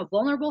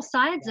 vulnerable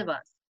sides of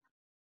us.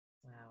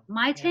 Wow.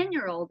 My Yeah.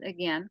 10-year-old,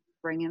 again,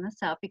 bringing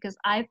this up because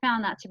I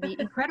found that to be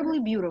incredibly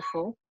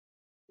beautiful.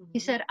 He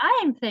said,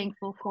 I am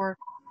thankful for,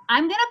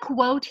 I'm going to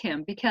quote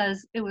him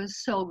because it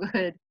was so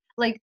good.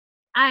 Like,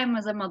 I am,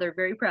 as a mother,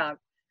 very proud.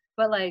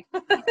 But, like, he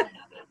said,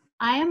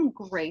 I am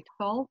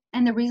grateful.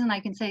 And the reason I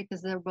can say it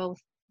because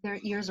their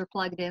ears are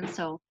plugged in,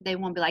 so they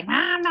won't be like,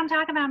 Mom, don't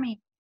talk about me.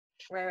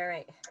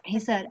 Right. He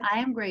said, I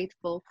am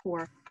grateful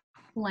for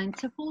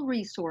plentiful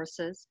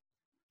resources.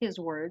 His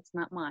words,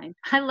 not mine.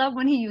 I love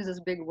when he uses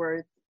big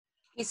words.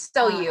 He's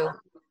so you.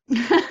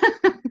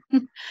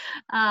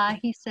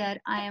 He said,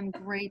 I am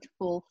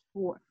grateful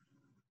for,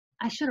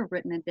 I should have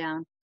written it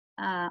down.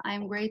 I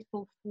am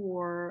grateful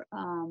for,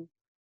 oh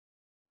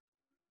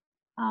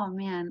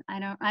man,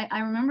 I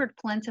remembered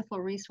plentiful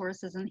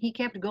resources, and he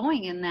kept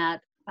going in that.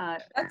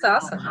 That's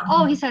awesome.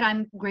 Oh, he said,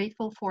 I'm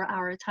grateful for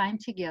our time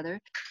together,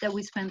 that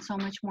we spend so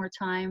much more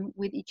time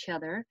with each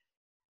other.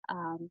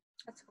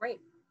 That's great.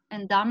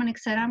 And Dominic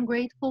said, I'm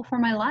grateful for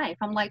my life.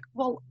 I'm like,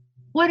 well,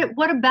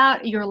 what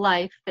about your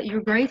life that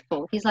you're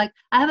grateful? He's like,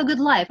 I have a good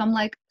life. I'm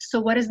like, so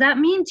what does that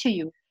mean to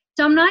you?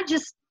 So I'm not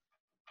just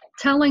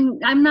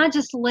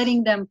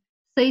letting them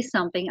say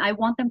something. I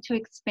want them to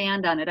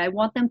expand on it. I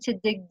want them to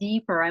dig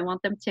deeper. I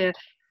want them to,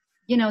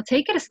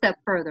 take it a step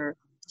further.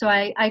 So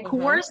I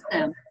coerce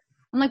them.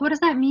 I'm like, what does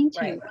that mean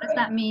to you? What does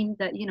that mean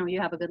that,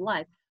 you have a good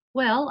life?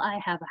 Well,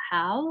 I have a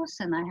house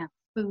and I have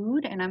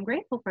food and I'm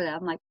grateful for that.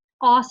 I'm like,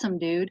 awesome,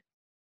 dude.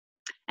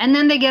 And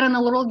then they get in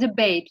a little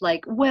debate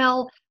like,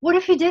 well, what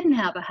if you didn't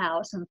have a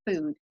house and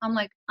food? I'm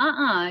like,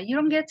 you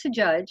don't get to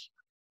judge.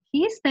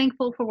 He's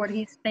thankful for what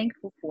he's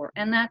thankful for.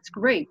 And that's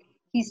great.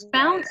 He's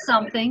found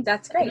something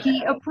That's great.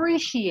 he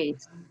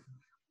appreciates.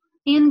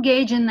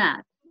 Engage in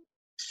that.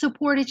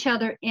 Support each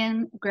other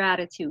in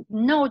gratitude.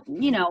 No,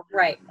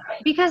 Right.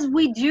 because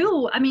we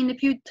do. I mean,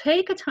 if you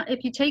take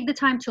the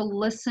time to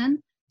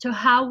listen to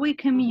how we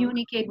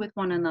communicate with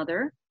one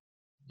another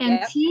and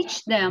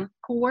teach them,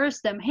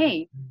 coerce them,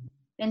 hey,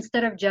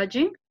 instead of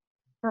judging,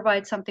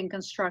 provide something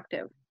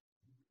constructive.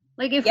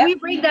 Like if we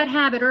break that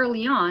habit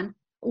early on,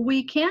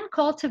 we can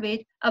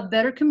cultivate a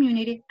better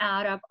community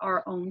out of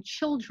our own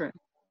children.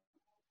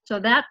 So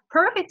that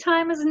perfect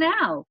time is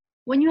now.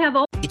 When you have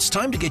It's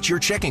time to get your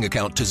checking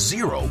account to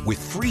zero with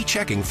free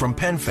checking from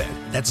PenFed.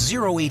 That's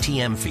zero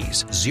ATM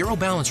fees, zero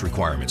balance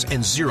requirements,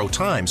 and zero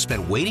time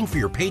spent waiting for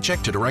your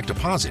paycheck to direct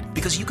deposit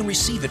because you can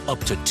receive it up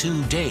to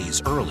 2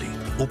 days early.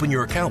 Open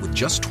your account with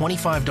just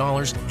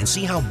 $25 and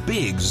see how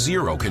big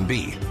zero can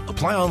be.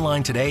 Apply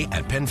online today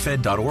at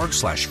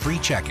penfed.org/free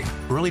checking.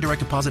 Early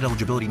direct deposit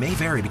eligibility may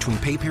vary between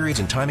pay periods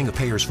and timing of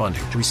payer's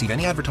funding. To receive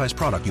any advertised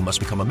product, you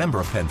must become a member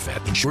of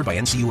PenFed, insured by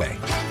NCUA.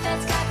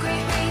 PenFed's got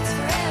great rates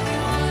for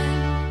everyone.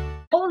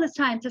 all this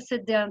time to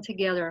sit down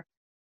together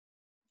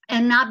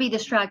and not be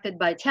distracted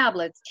by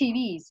tablets,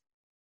 TVs.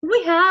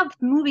 We have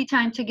movie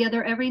time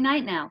together every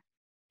night now.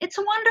 It's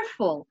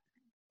wonderful.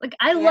 Like,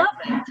 I love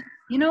it.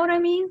 You know what I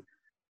mean?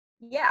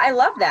 Yeah, I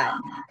love that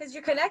because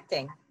you're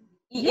connecting.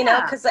 You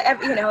know, because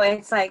you know,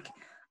 it's like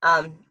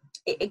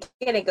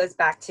it goes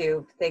back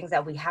to things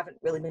that we haven't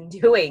really been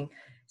doing.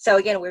 So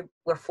again,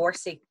 we're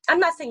forcing. I'm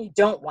not saying you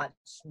don't watch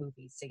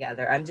movies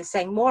together. I'm just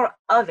saying more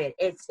of it.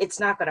 It's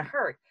not going to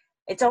hurt.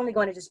 It's only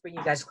going to just bring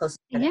you guys closer.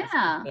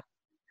 Yeah.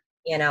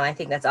 You know, I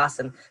think that's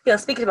awesome. You know,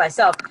 speaking to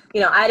myself,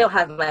 you know, I don't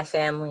have my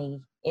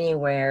family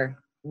anywhere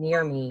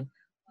near me.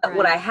 But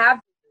what I have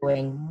been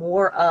doing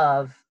more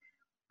of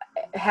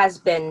has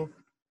been,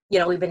 you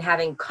know, we've been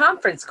having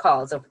conference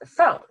calls over the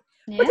phone,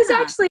 which is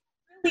actually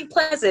really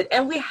pleasant.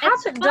 And we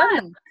haven't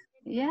done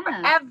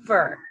that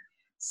forever.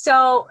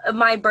 So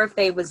my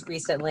birthday was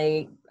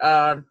recently.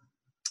 And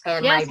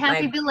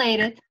happy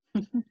belated.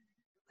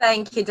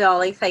 Thank you,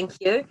 Dolly. Thank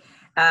you.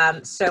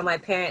 So my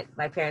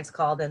parents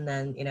called, and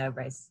then, you know,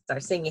 everybody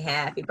started singing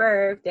happy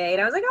birthday,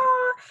 and I was like,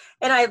 oh,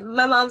 and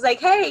my mom's like,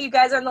 hey, you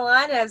guys are on the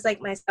line, and I was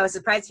like, I was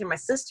surprised to hear my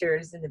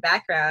sisters in the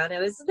background. It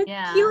was the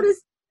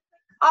cutest,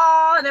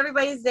 and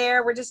everybody's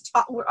there.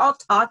 We're all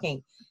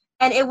talking,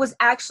 and it was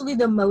actually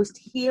the most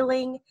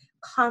healing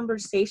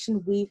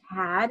conversation we've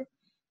had.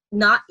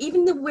 Not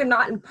even if we're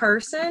not in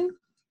person,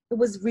 it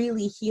was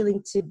really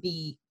healing to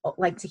be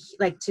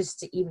just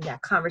to even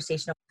that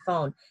conversation on the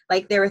phone.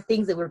 Like, there were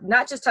things that were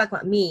not just talking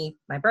about me,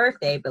 my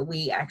birthday, but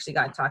we actually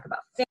got to talk about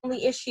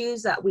family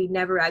issues that we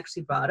never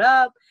actually brought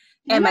up.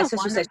 And my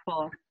sister said,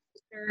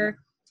 and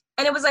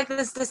it was like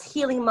this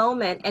healing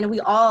moment. And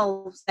we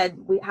all said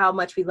how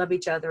much we love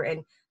each other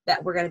and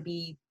that we're going to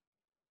be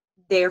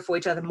there for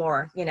each other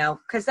more, you know,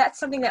 because that's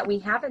something that we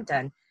haven't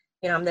done.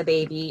 You know, I'm the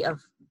baby of,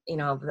 you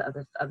know, of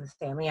the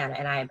family,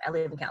 and I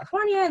live in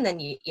California, and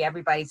then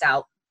everybody's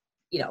out,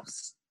 you know,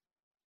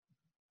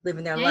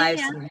 living their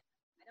lives, and I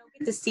don't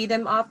get to see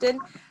them often.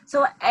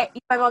 So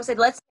my mom said,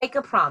 let's make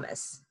a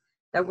promise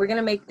that we're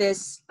gonna make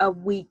this a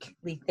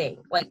weekly thing,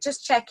 like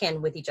just check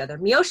in with each other.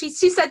 Miyoshi,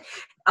 she said,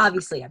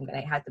 obviously I'm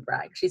gonna have to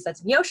brag. She said,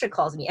 Miyoshi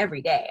calls me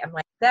every day. I'm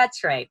like,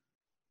 that's right.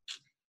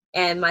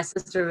 And my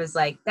sister was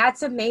like,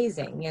 that's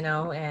amazing, you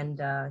know,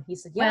 and he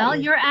said, yeah. Well,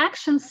 your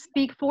actions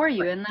speak for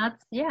you, and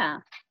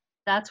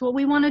that's what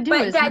we want to do.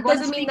 But is that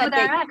doesn't mean that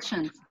our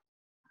actions.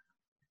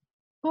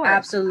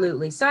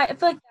 Absolutely. So I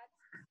feel like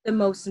that's the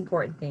most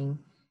important thing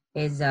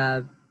is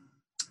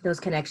those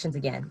connections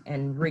again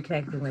and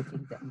reconnecting with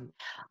things that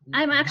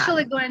I'm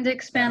actually going to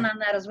expand on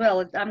that as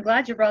well. I'm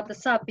glad you brought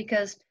this up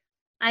because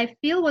I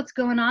feel what's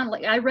going on.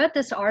 Like, I read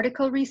this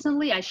article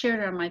recently. I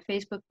shared it on my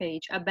Facebook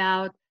page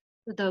about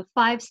the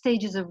 5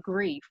 stages of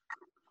grief.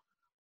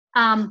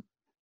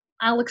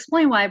 I'll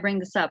explain why I bring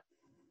this up.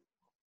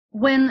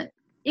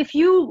 If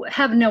you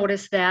have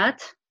noticed that,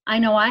 I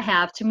know I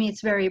have, to me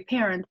it's very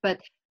apparent,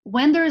 but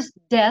when there's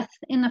death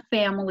in the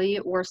family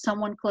or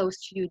someone close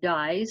to you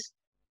dies,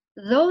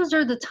 those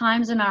are the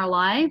times in our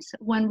lives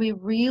when we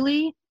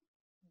really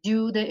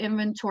do the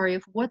inventory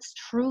of what's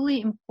truly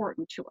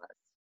important to us.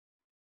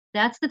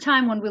 That's the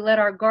time when we let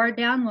our guard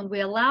down, when we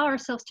allow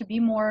ourselves to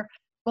be more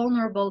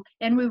vulnerable,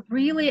 and we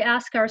really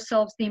ask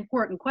ourselves the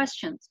important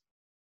questions.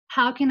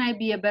 How can I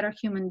be a better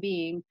human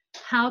being?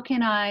 How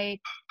can I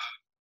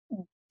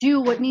do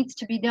what needs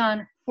to be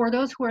done for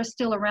those who are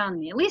still around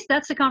me? At least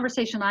that's the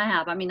conversation I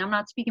have. I mean, I'm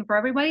not speaking for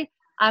everybody.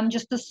 I'm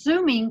just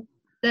assuming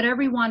that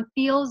everyone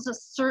feels a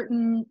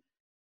certain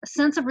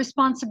sense of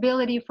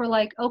responsibility for,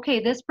 like, okay,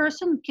 this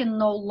person can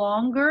no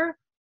longer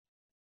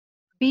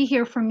be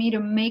here for me to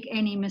make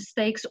any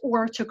mistakes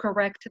or to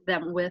correct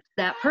them with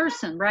that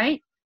person, right?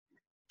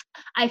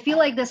 I feel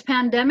like this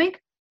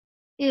pandemic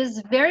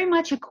is very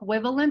much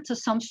equivalent to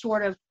some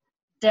sort of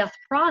death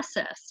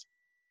process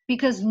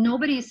because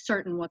nobody's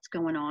certain what's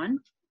going on.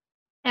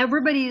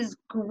 Everybody's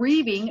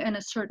grieving in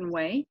a certain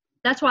way.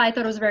 That's why I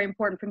thought it was very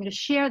important for me to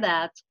share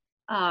that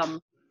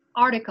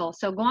article.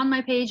 So go on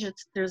my page.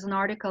 There's an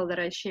article that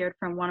I shared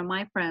from one of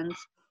my friends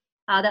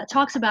that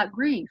talks about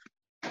grief.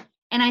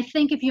 And I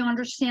think if you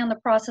understand the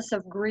process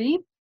of grief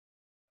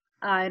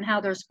and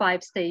how there's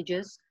 5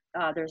 stages,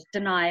 there's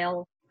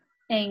denial,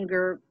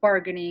 anger,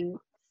 bargaining,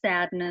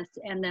 sadness,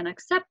 and then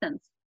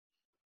acceptance.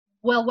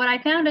 Well, what I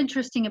found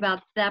interesting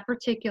about that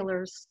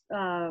particular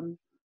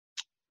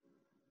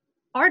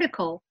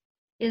article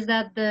is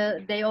that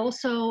they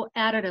also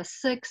added a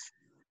 6th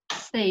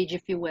stage,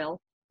 if you will,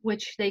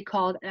 which they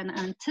called an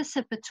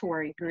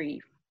anticipatory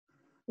grief,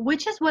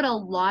 which is what a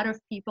lot of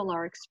people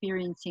are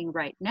experiencing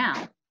right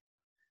now.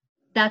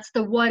 That's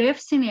the what if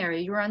scenario.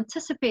 You're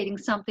anticipating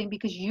something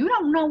because you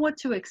don't know what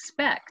to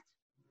expect.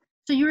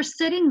 So you're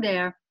sitting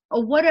there,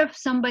 oh, what if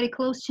somebody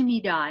close to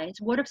me dies?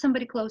 What if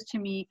somebody close to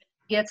me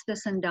gets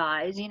this and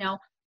dies, you know?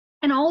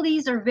 And all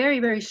these are very,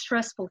 very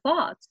stressful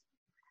thoughts.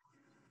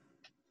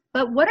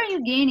 But what are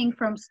you gaining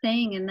from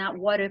staying in that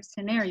what if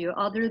scenario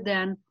other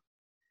than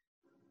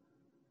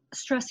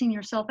stressing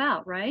yourself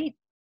out, right?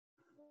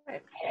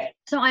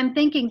 So I'm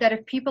thinking that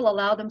if people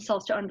allow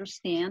themselves to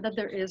understand that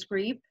there is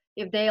grief,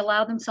 if they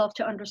allow themselves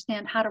to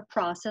understand how to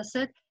process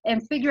it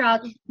and figure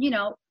out, you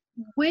know,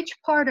 which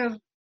part of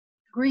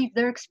grief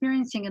they're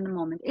experiencing in the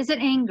moment. Is it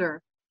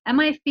anger? Am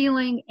I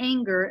feeling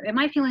anger? Am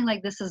I feeling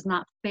like this is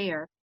not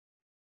fair?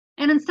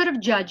 And instead of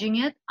judging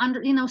it,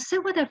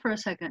 sit with it for a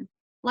second.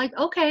 Like,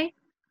 okay,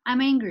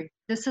 I'm angry.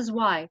 This is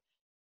why.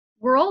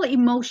 We're all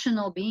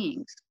emotional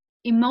beings.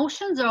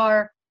 Emotions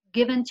are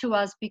given to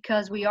us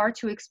because we are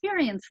to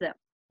experience them.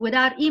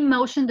 Without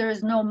emotion, there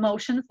is no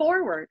motion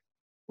forward.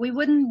 We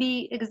wouldn't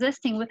be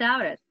existing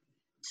without it.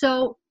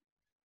 So,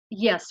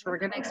 yes, we're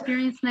going to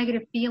experience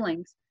negative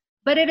feelings,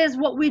 but it is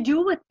what we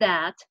do with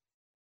that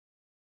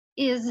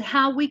is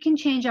how we can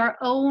change our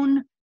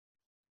own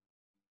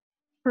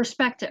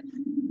perspective,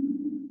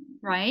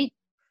 right?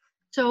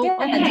 So, Yeah,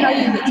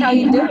 okay, it's how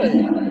you do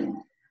it.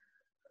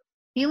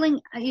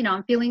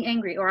 I'm feeling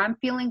angry, or I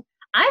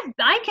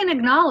can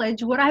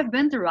acknowledge what I've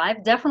been through.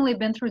 I've definitely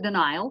been through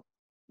denial.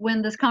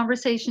 When this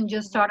conversation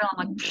just started,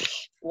 I'm like,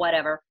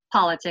 whatever,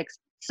 politics,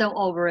 so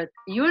over it.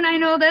 You and I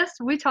know this,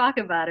 we talk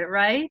about it,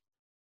 right?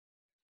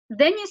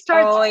 Then you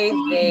start Oy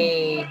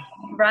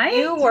right?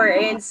 You were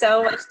in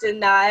so much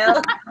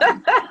denial.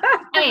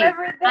 Hey,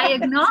 I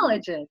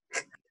acknowledge it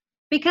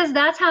because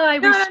that's how I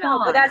respond.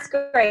 No, but that's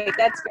great.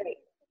 That's great.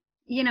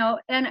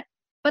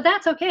 But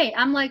that's okay.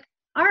 I'm like,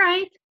 all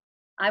right.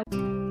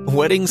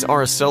 Weddings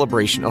are a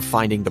celebration of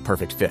finding the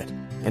perfect fit.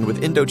 And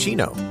with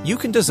Indochino, you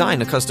can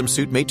design a custom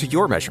suit made to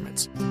your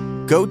measurements.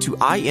 Go to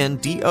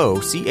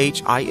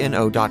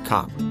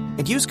INDOCHINO.com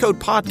and use code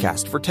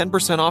PODCAST for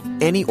 10% off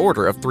any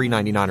order of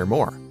 $3.99 or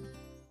more.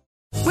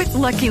 With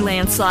Lucky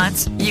Land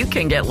Slots, you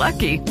can get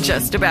lucky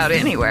just about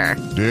anywhere.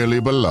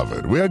 Dearly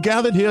beloved, we are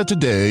gathered here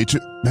today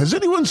to... Has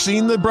anyone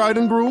seen the bride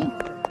and groom?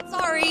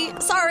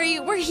 Sorry,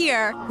 we're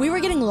here. We were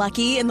getting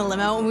lucky in the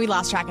limo and we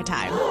lost track of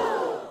time.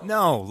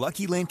 No,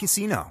 Lucky Land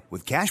Casino,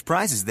 with cash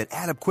prizes that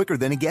add up quicker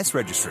than a guest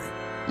registry.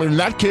 In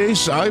that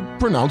case, I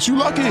pronounce you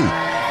lucky.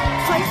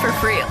 Play for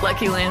free at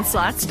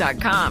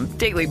LuckyLandSlots.com.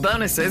 Daily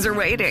bonuses are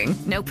waiting.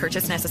 No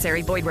purchase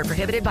necessary. Void where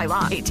prohibited by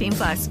law.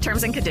 18+.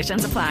 Terms and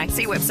conditions apply.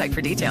 See website for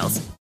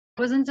details.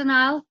 Was in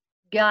denial.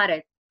 Got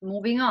it.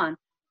 Moving on.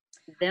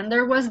 Then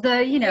there was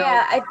the,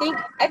 Yeah, I think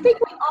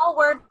we all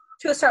were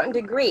to a certain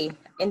degree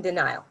in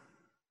denial.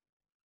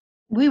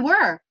 We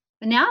were.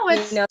 Now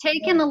it's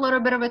taken a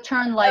little bit of a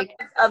turn, like,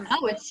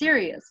 oh, it's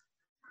serious.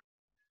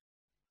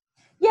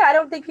 Yeah, I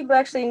don't think people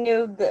actually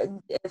knew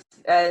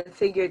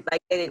figured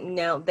like they didn't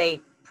know.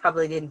 They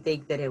probably didn't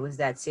think that it was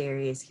that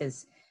serious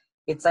because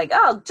it's like,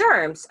 oh,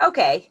 germs,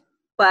 okay,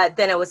 but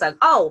then it was like,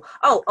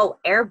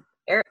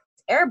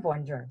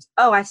 airborne germs.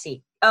 Oh, I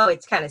see. Oh,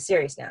 it's kind of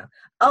serious now.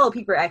 Oh,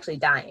 people are actually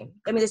dying.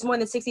 I mean, there's more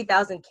than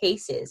 60,000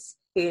 cases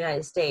in the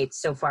United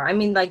States so far. I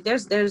mean, like,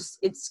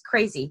 it's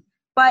crazy.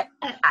 But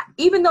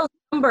even those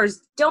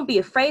numbers, don't be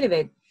afraid of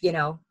it.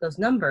 Those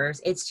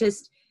numbers. It's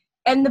just,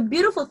 and the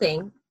beautiful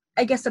thing,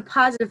 I guess the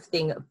positive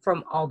thing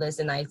from all this,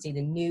 and I see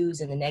the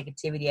news and the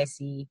negativity I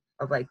see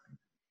of like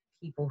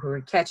people who are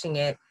catching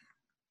it,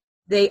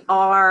 they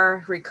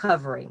are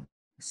recovering.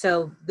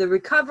 So the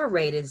recovery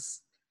rate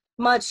is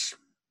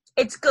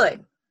it's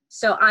good.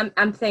 So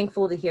I'm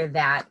thankful to hear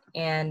that.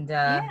 And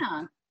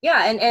and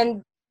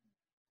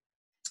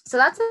so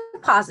that's a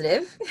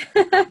positive.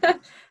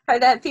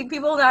 That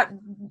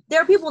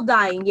there are people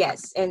dying,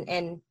 yes,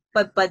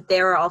 but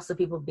there are also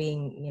people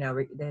being,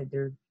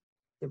 they're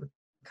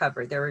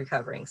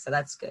recovering, so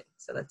that's good.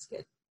 Do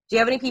you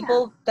have any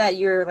people that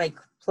you're like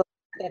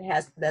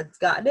that's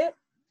gotten it?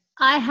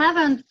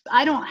 I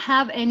don't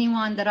have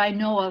anyone that I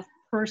know of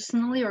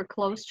personally or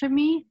close to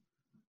me.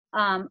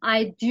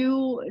 I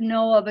do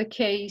know of a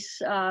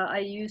case.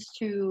 Our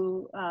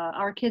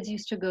kids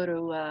used to go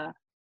to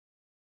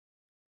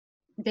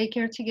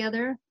daycare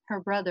together. Her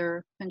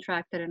brother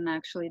contracted and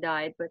actually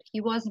died, but he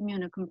was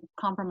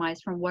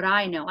immunocompromised from what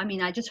I know. I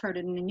mean, I just heard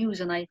it in the news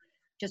and I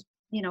just,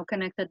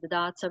 connected the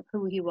dots of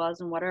who he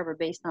was and whatever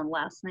based on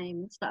last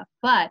name and stuff.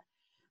 But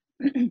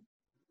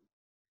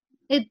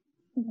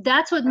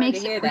that's what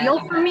makes it real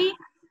for me.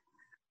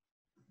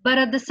 But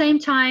at the same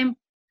time,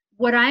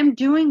 what I'm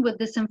doing with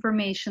this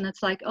information,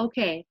 it's like,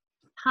 okay,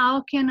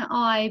 how can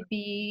I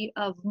be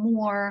of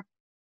more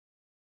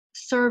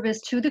service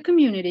to the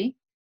community?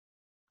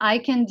 I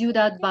can do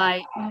that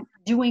by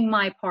doing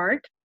my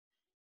part.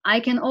 I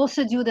can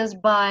also do this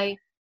by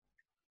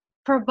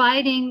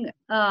providing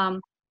an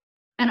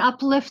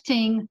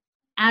uplifting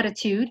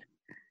attitude,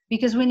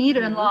 because we need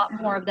a lot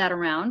more of that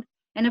around.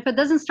 And if it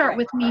doesn't start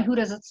with me, who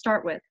does it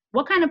start with?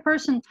 What kind of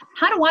person,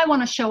 how do I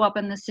want to show up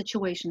in this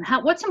situation?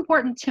 What's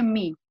important to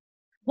me?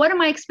 What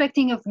am I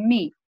expecting of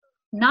me?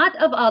 not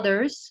of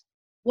others.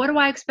 What do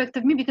I expect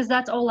of me? Because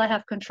that's all I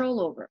have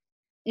control over,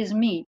 is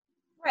me.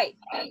 Right.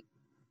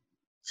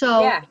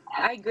 So Yeah,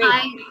 I agree.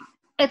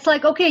 It's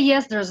like, okay,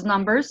 yes, there's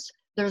numbers,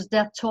 there's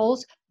death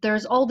tolls,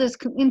 there's all this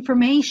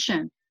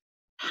information.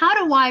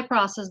 How do I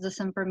process this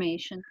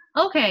information?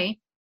 Okay,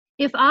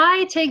 if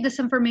I take this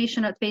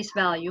information at face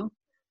value,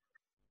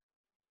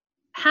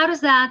 how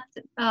does that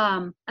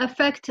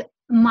affect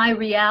my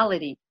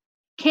reality?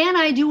 Can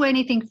I do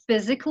anything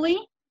physically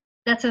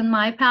that's in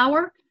my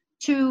power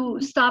to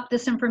stop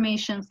this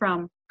information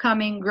from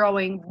coming,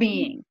 growing,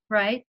 being,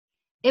 right?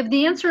 If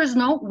the answer is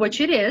no,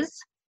 which it is,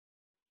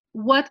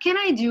 what can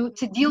I do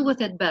to deal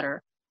with it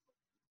better?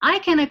 I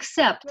can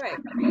accept. Right.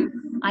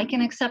 I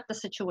can accept the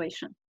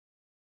situation.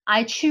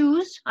 I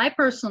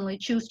personally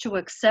choose to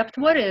accept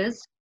what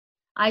is.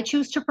 I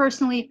choose to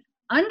personally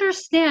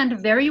understand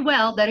very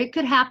well that it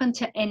could happen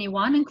to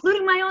anyone,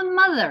 including my own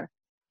mother.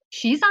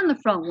 She's on the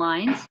front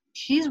lines.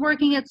 She's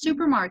working at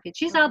supermarkets.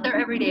 She's out there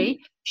every day.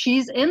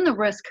 She's in the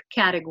risk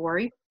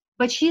category,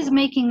 but she's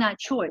making that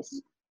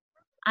choice.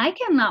 I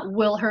cannot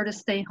will her to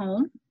stay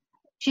home.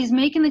 She's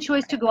making the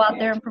choice to go out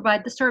there and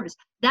provide the service.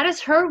 That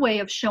is her way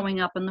of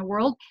showing up in the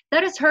world.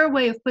 That is her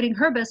way of putting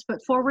her best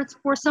foot forward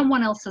for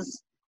someone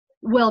else's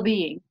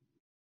well-being.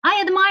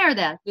 I admire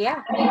that.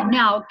 Yeah.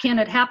 Now, can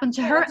it happen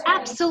to her?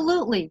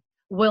 Absolutely.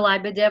 Will I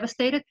be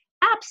devastated?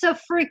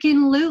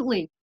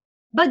 Abso-freaking-lutely.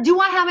 But do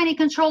I have any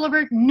control over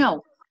it?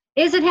 No.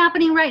 Is it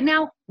happening right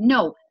now?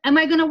 No. Am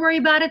I going to worry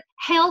about it?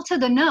 Hell to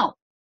the no.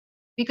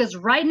 Because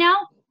right now,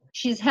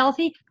 she's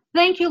healthy.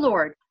 Thank you,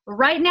 Lord.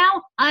 Right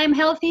now, I am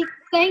healthy.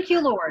 Thank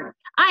you, Lord.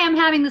 I am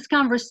having this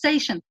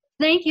conversation.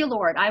 Thank you,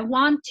 Lord. I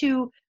want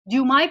to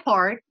do my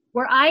part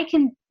where I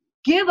can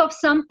give of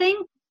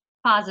something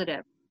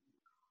positive.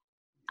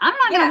 I'm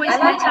not going to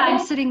waste my time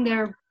sitting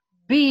there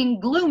being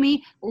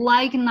gloomy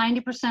like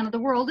 90% of the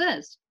world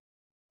is.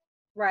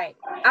 Right.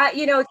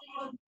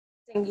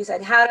 You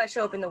said, how do I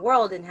show up in the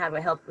world and how do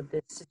I help with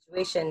this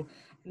situation,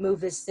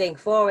 move this thing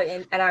forward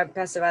and our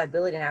best of our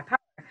ability and our power,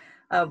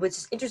 which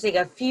is interesting.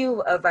 A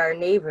few of our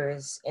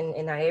neighbors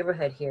in our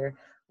neighborhood here,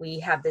 we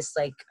have this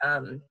like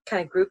kind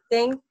of group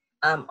thing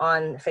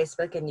on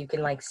Facebook, and you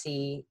can like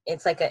see,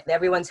 it's like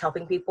everyone's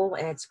helping people,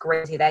 and it's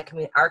great to see that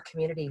our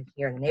community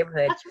here in the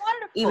neighborhood. That's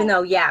wonderful. Even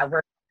though, yeah,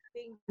 we're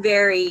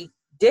very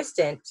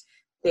distant,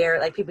 there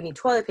like people need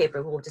toilet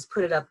paper, we'll just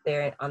put it up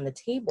there on the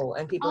table,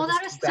 and people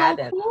just grab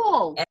it.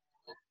 Cool.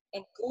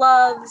 And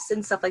gloves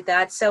and stuff like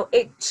that. So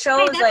it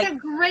shows that's like a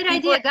great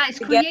idea, guys.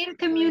 Create a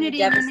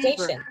community in your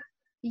neighborhood.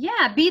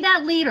 Yeah, be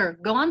that leader.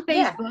 Go on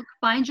Facebook,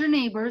 find your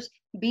neighbors,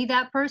 be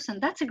that person.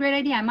 That's a great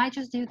idea. I might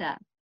just do that.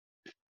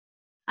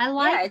 I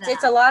like that.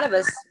 It's a lot of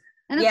us.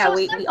 And it's so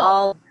we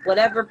all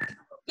whatever.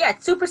 Yeah,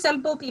 it's super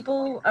simple.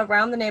 People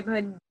around the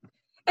neighborhood.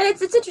 And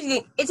it's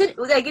interesting. It's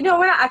like, we're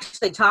not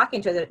actually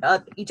talking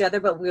to each other,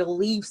 but we'll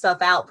leave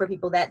stuff out for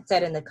people that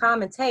said in the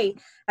comments, hey,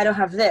 I don't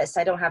have this.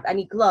 I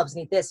need gloves. I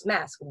need this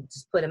mask. We'll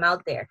just put them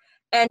out there.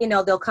 And,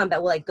 they'll come back.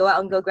 We'll like go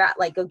out and go get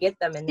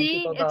them. And then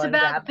people go it's and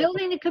about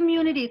building a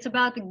community. It's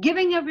about the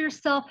giving of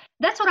yourself.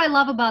 That's what I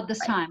love about this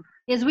time,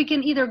 is we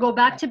can either go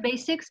back to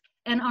basics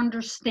and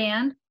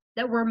understand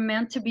that we're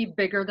meant to be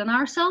bigger than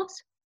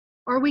ourselves,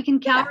 or we can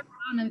cower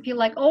down and feel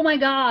like, oh my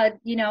God,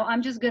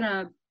 I'm just going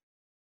to,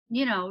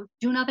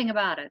 do nothing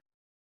about it.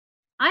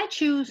 I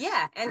choose.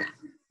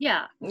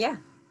 Yeah.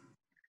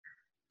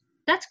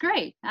 That's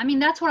great. I mean,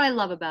 that's what I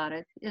love about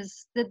it,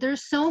 is that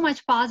there's so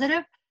much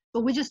positive,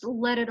 but we just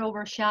let it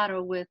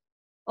overshadow with,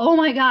 oh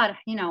my God,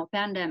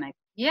 pandemic.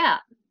 Yeah.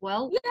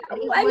 Well, yeah.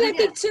 I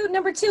think too,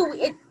 number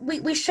two,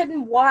 we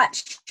shouldn't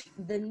watch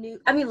the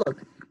news. I mean,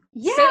 look,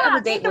 stay up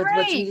to date with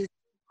what's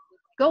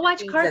go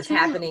watch cartoons. That's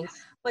happening.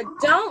 But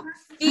don't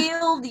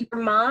fill your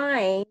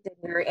mind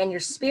and your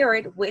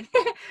spirit with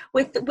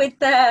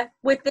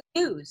the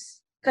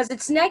news, because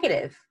it's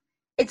negative.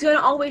 It's going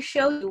to always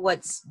show you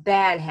what's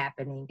bad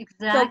happening.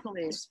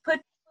 Exactly. So just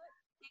put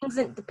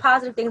the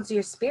positive things to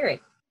your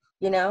spirit.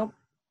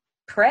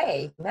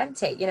 Pray,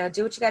 meditate.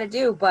 Do what you got to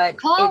do. But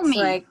call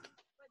me.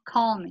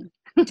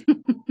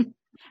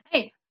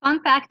 Hey,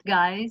 fun fact,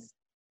 guys.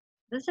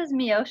 This is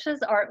Miosha's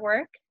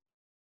artwork.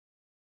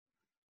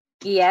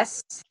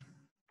 Yes.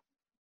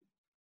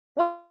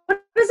 What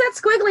is that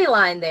squiggly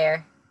line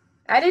there?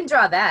 I didn't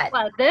draw that.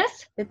 What,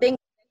 this? The thing,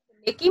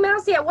 Mickey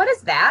Mouse? Yeah, what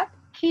is that?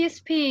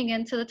 He's peeing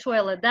into the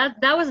toilet. That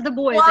was the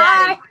boys.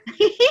 Why?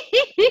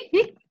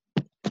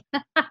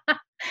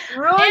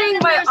 Ruining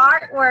my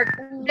artwork.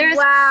 There's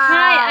wow.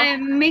 Hi,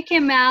 I'm Mickey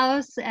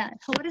Mouse.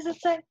 What does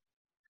it say?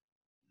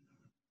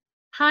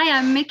 Hi,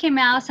 I'm Mickey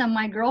Mouse and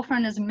my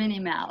girlfriend is Minnie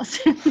Mouse.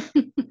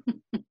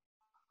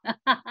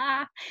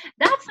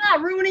 That's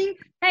not ruining.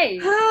 Hey,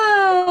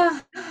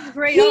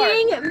 great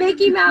peeing, art.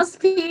 Mickey Mouse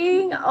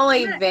peeing.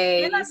 Oy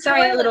vey.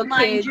 Sorry, little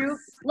kids.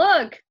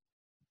 Look.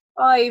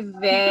 Oy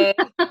vey.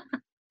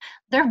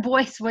 They're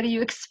boys. What do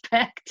you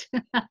expect?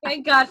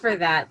 Thank God for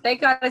that.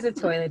 Thank God there's a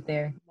toilet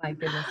there. My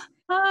goodness.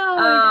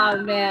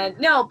 Oh man.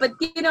 No, but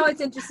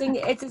it's interesting.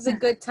 It's a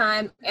good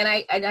time, and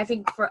I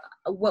think for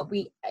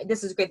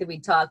this is great that we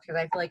talked, because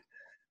I feel like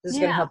This is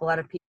going to Yeah. help a lot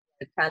of people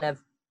to kind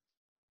of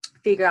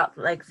figure out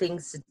like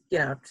things to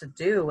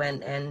do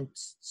and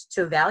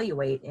to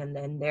evaluate and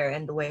then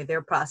the way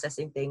they're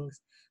processing things,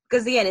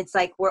 because again it's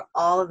like we're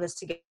all of this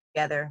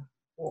together,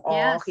 we're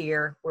all Yes.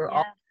 here, we're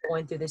all Yes.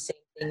 going through the same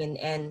thing,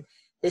 and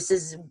this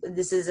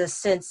is a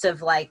sense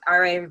of like, all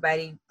right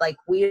everybody, like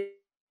we're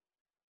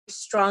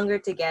stronger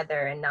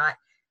together, and not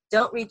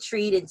don't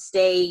retreat and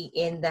stay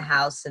in the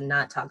house and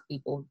not talk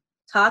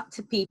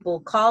to people,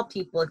 call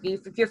people.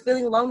 If you're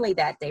feeling lonely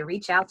that day,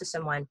 reach out to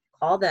someone,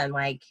 call them.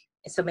 Like,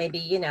 so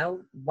maybe,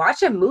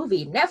 watch a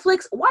movie,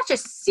 Netflix, watch a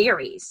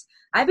series.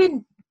 I've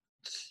been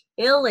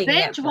killing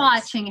Binge Netflix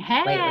watching.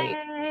 lately.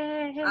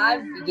 Hey.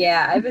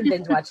 I've been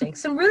binge watching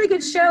some really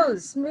good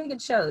shows,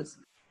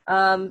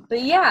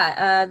 but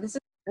yeah, this is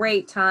a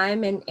great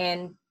time,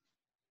 and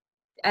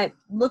I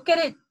look at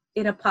it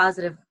in a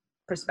positive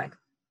perspective,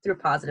 through a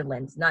positive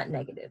lens, not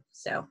negative.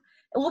 So,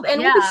 we'll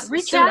Yeah, be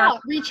reach soon on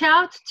out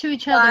to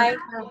each other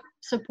for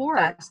support.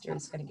 Pastor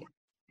is going to get.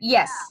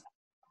 Yes.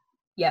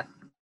 Yep.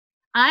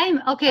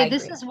 I'm okay. I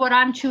This agree. is what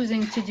I'm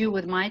choosing to do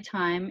with my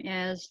time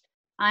is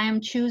I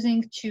am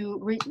choosing to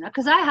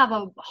because I have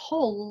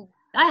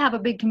a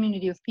big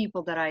community of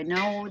people that I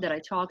know, that I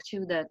talk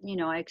to, that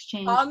I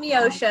exchange. Call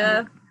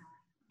Miosha.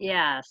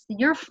 Yes,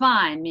 you're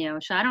fine,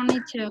 Miosha. I don't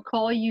need to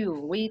call you.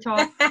 We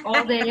talk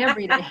all day,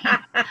 every day.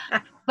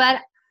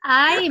 But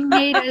I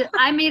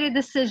made a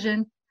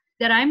decision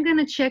that I'm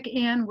gonna check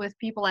in with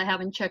people I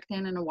haven't checked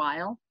in a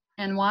while,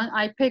 and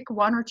I pick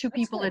one or two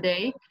people a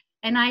day,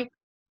 and I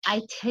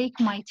take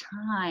my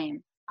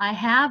time. I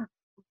had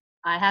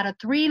a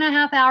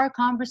 3.5 hour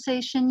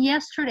conversation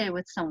yesterday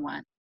with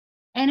someone,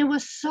 and it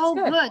was so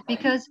good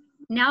because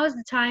now is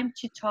the time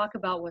to talk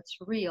about what's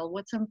real,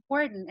 what's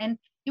important. And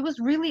it was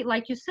really,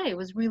 like you say, it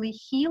was really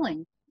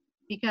healing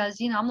because,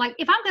 I'm like,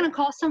 if I'm going to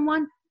call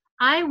someone,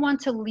 I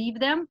want to leave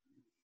them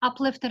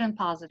uplifted and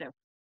positive.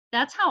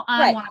 That's how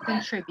I want to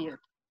contribute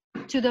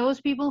to those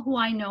people who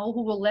I know,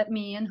 who will let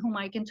me in, whom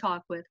I can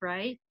talk with,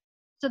 right?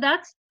 So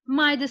that's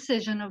my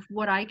decision of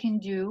what I can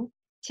do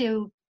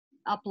to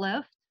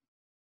uplift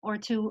or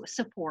to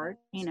support,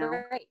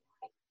 Right.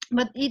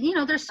 But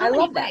there's so I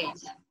many love that.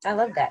 ways. I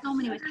love that. So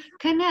many ways.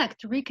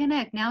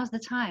 Reconnect. Now's the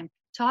time.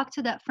 Talk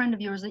to that friend of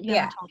yours that you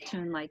haven't talked to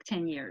in like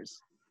 10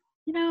 years.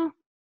 I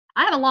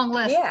have a long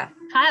list. Yeah.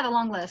 I have a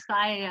long list.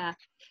 I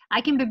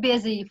can be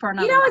busy for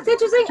another. It's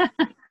interesting.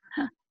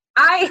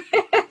 I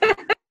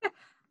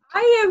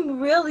I am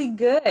really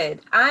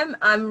good. I'm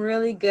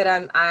really good.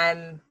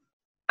 I'm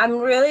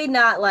really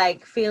not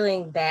like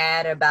feeling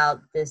bad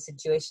about this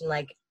situation.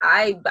 Like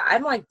I'm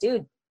like,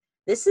 dude,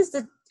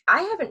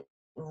 I haven't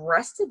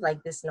rested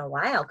like this in a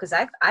while, because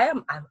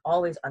I'm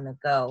always on the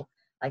go.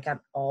 Like I'm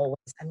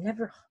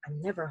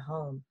never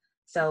home.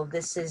 So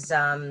this is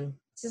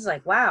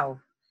like, wow.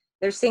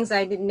 There's things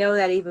I didn't know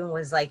that even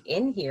was like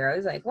in here. I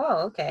was like,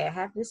 whoa, okay, I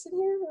have this in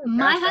here. Oh,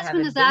 My gosh, I husband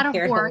haven't is been out of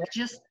here in a work,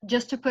 while.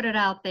 just to put it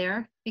out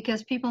there,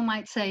 because people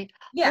might say,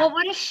 Yeah. well,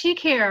 what does she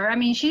care? I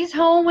mean, she's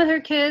home with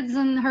her kids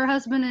and her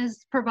husband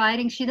is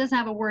providing. She doesn't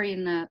have a worry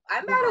in that.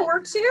 I'm out of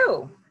work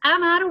too.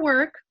 I'm out of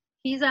work.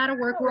 He's out of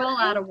work. We're all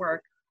out of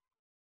work.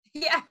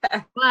 Yeah.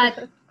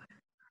 But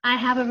I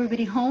have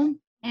everybody home,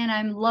 and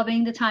I'm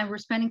loving the time we're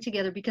spending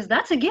together, because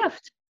that's a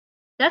gift.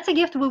 That's a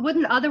gift we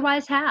wouldn't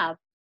otherwise have.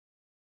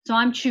 So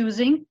I'm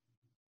choosing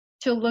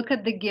to look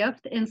at the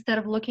gift instead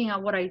of looking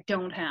at what I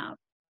don't have.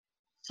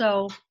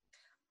 So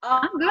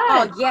I'm good.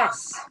 Oh,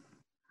 yes.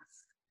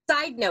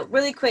 Side note,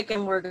 really quick,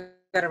 and we're going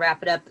to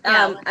wrap it up.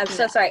 Yeah, I'm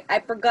so sorry.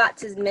 I forgot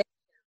to mention,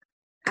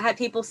 I had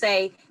people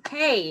say,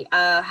 hey,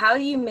 how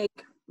do you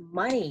make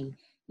money?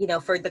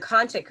 For the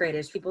content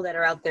creators, people that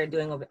are out there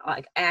doing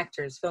like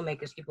actors,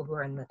 filmmakers, people who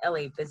are in the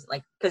LA business,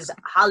 like, because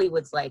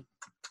Hollywood's like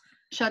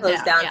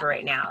closed down for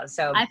right now.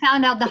 So I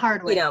found out the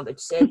hard way. but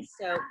it's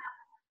so,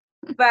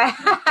 but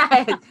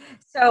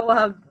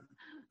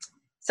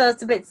so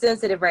it's a bit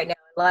sensitive right now.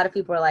 A lot of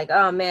people are like,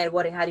 oh man,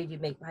 how do you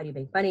make money,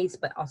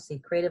 but also stay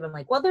creative? I'm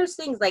like, well, there's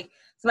things like,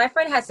 so my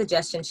friend has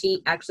suggestions.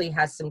 She actually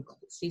has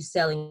she's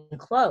selling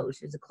clothes.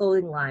 She's a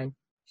clothing line.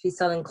 She's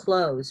selling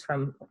clothes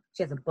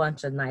she has a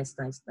bunch of nice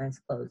clothes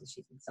that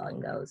she's been selling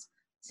those.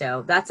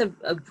 So that's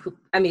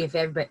I mean, if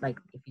everybody, like,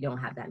 if you don't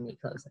have that many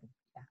clothes, then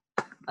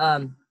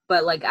yeah.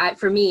 But like,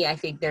 for me, I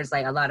think there's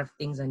like a lot of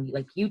things on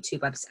like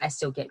YouTube. I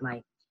still get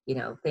my,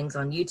 things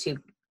on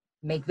YouTube,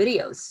 make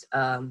videos,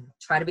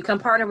 try to become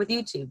partner with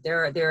YouTube.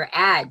 There are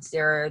ads,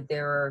 there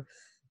are,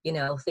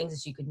 things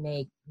that you could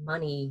make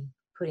money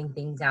putting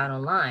things out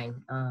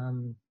online,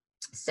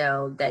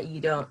 so that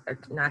you are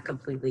not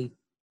completely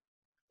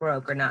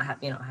broke or not have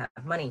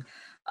money.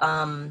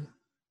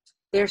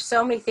 There's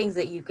so many things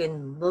that you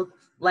can look,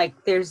 like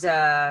there's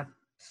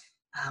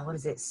what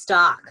is it,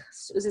 stock,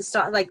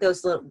 like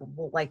those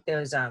little, like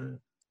those,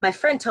 my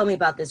friend told me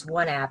about this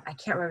one app, I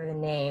can't remember the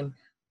name,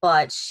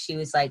 but she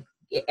was like,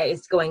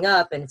 it's going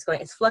up and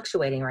it's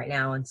fluctuating right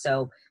now, and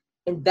so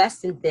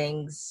invest in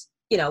things,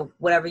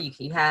 whatever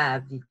you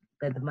have,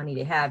 the money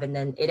to have, and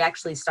then it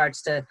actually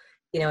starts to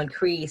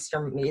increase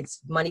from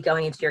it's money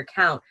going into your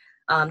account.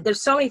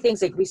 There's so many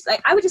things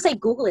like I would just say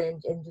Google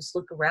it and just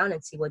look around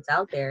and see what's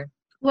out there.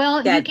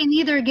 Well, you can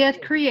either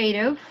get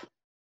creative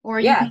or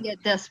you can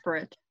get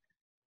desperate.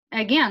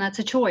 Again, that's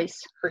a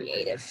choice.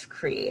 Creative.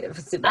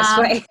 It's the best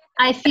way.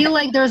 I feel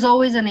like there's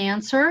always an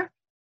answer.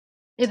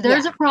 If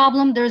there's a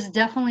problem, there's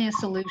definitely a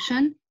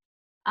solution.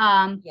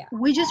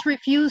 We just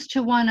refuse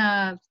to want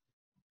to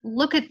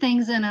look at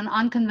things in an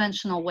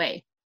unconventional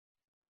way.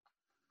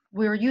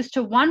 We're used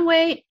to one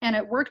way and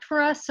it worked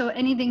for us, so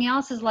anything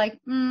else is like,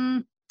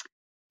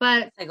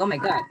 but like, oh my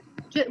God.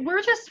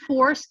 We're just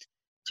forced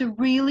to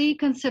really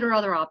consider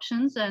other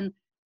options, and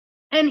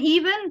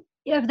even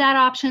if that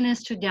option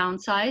is to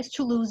downsize,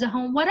 to lose a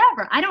home,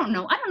 whatever. I don't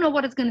know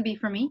what it's going to be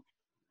for me,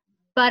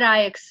 but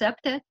I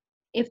accept it.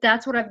 If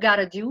that's what I've got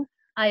to do,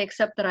 I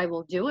accept that I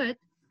will do it.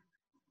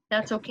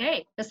 That's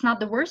okay. It's not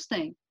the worst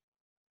thing.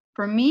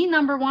 For me,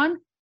 number one,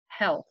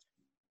 health.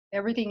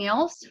 Everything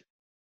else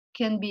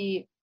can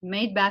be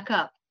made back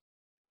up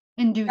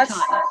in due time.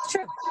 That's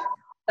true.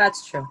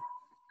 That's true.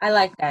 I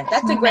like that.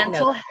 That's a great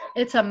note.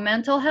 It's a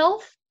mental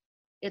health,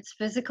 it's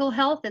physical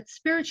health, it's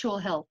spiritual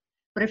health.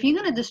 But if you're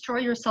going to destroy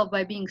yourself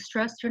by being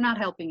stressed, you're not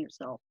helping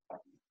yourself.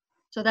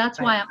 So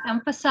that's why I'm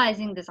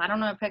emphasizing this. I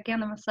don't know if I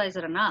can emphasize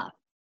it enough.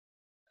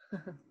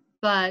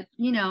 But,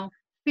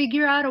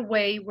 figure out a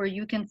way where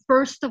you can,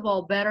 first of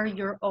all, better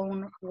your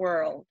own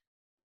world.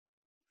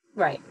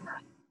 Right.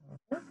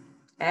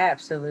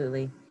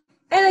 Absolutely.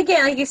 And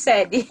again, like you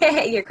said,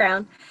 your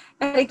crown.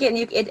 And again,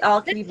 it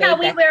all can be made. That's how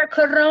we wear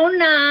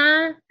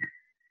Corona.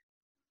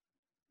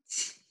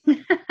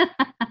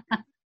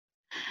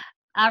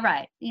 All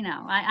right.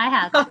 I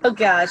have to. Oh,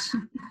 gosh.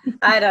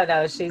 I don't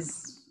know. I'm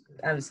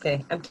just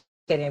kidding. I'm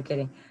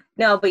kidding.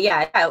 No, but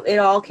yeah,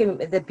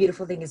 the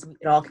beautiful thing is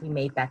it all can be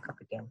made back up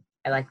again.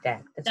 I like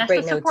that. That's a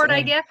great note. That's the support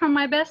I get from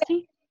my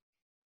bestie?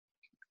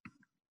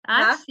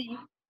 I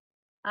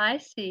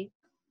see.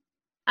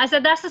 I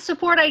said, that's the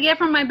support I get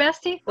from my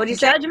bestie? What do you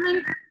say?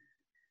 Judgment?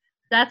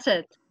 That's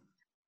it.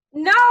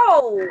 No!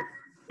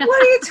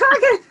 What are you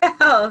talking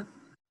about?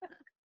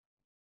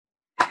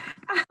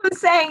 I'm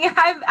saying,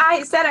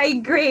 I said I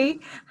agree.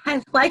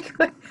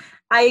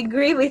 I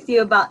agree with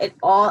you about it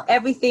all.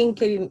 Everything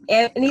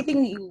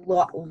anything you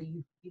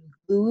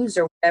lose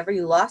or whatever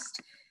you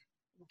lost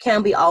it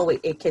can be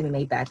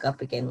made back up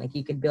again. Like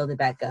you can build it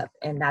back up.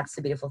 And that's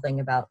the beautiful thing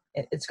about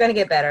it. It's going to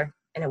get better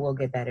and it will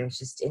get better. It's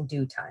just in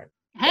due time.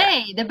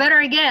 Hey, the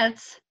better it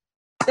gets.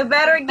 The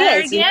better it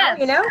gets, you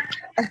know?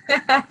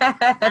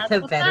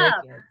 The better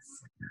it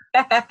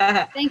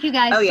gets. Thank you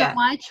guys so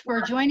much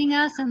for joining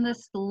us in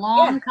this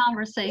long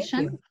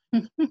conversation.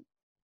 2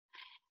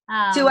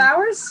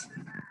 hours?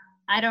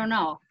 I don't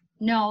know.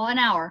 No, an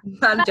hour.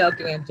 I'm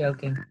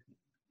joking.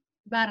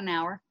 About an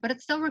hour, but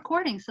it's still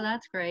recording, so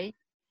that's great.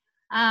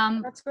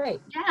 That's great.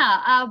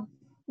 Yeah.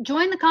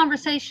 Join the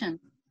conversation.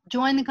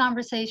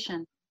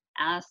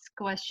 Ask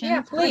questions.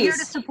 Yeah, please. We're here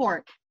to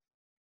support.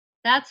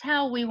 That's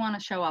how we want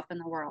to show up in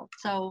the world.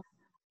 So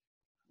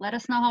let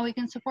us know how we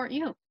can support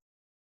you.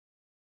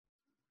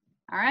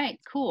 All right,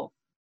 cool.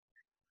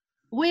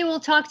 We will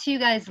talk to you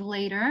guys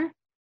later.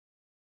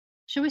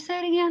 Should we say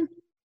it again?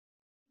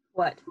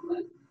 What?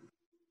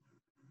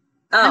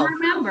 I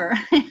remember.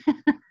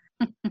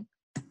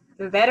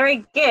 The better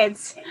it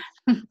gets.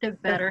 The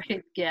better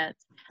it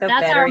gets.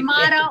 That's our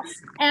motto,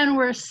 and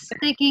we're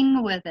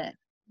sticking with it.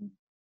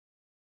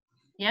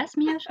 Yes,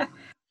 Miasha?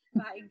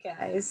 Bye,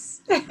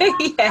 guys.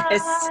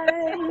 Yes.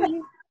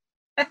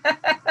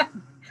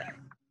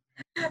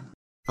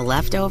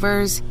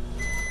 Leftovers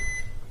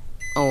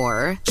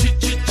or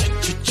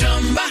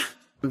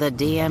the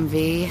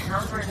DMV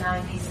Number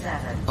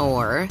 97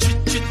 or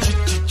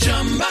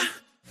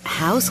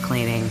house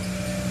cleaning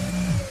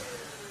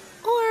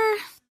or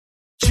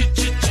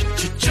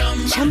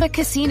Chumba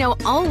Casino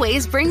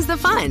always brings the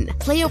fun.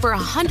 Play over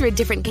 100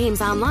 different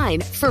games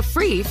online for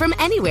free from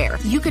anywhere.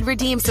 You could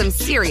redeem some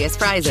serious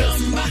prizes.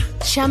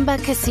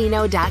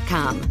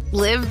 ChumbaCasino.com.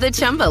 Live the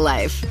Chumba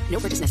life. No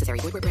purchase necessary.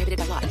 Void where prohibited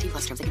by law. 18+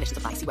 terms and conditions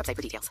apply. See website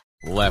for details.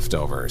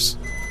 Leftovers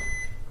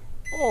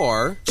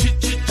or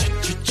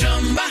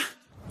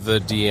the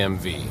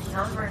DMV.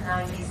 Number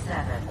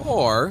 97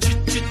 or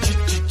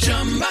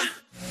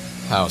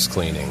house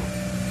cleaning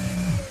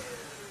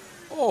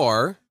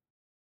or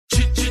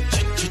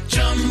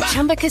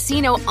Chumba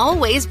Casino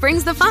always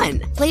brings the fun.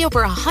 Play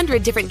over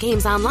 100 different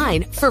games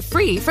online for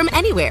free from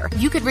anywhere.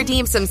 You could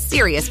redeem some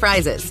serious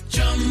prizes.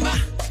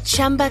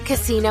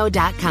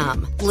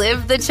 ChumbaCasino.com.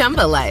 Live the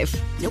Chumba life.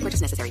 No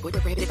purchase necessary. Void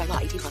where prohibited by law.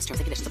 18+ terms and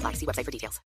conditions apply. See website for details.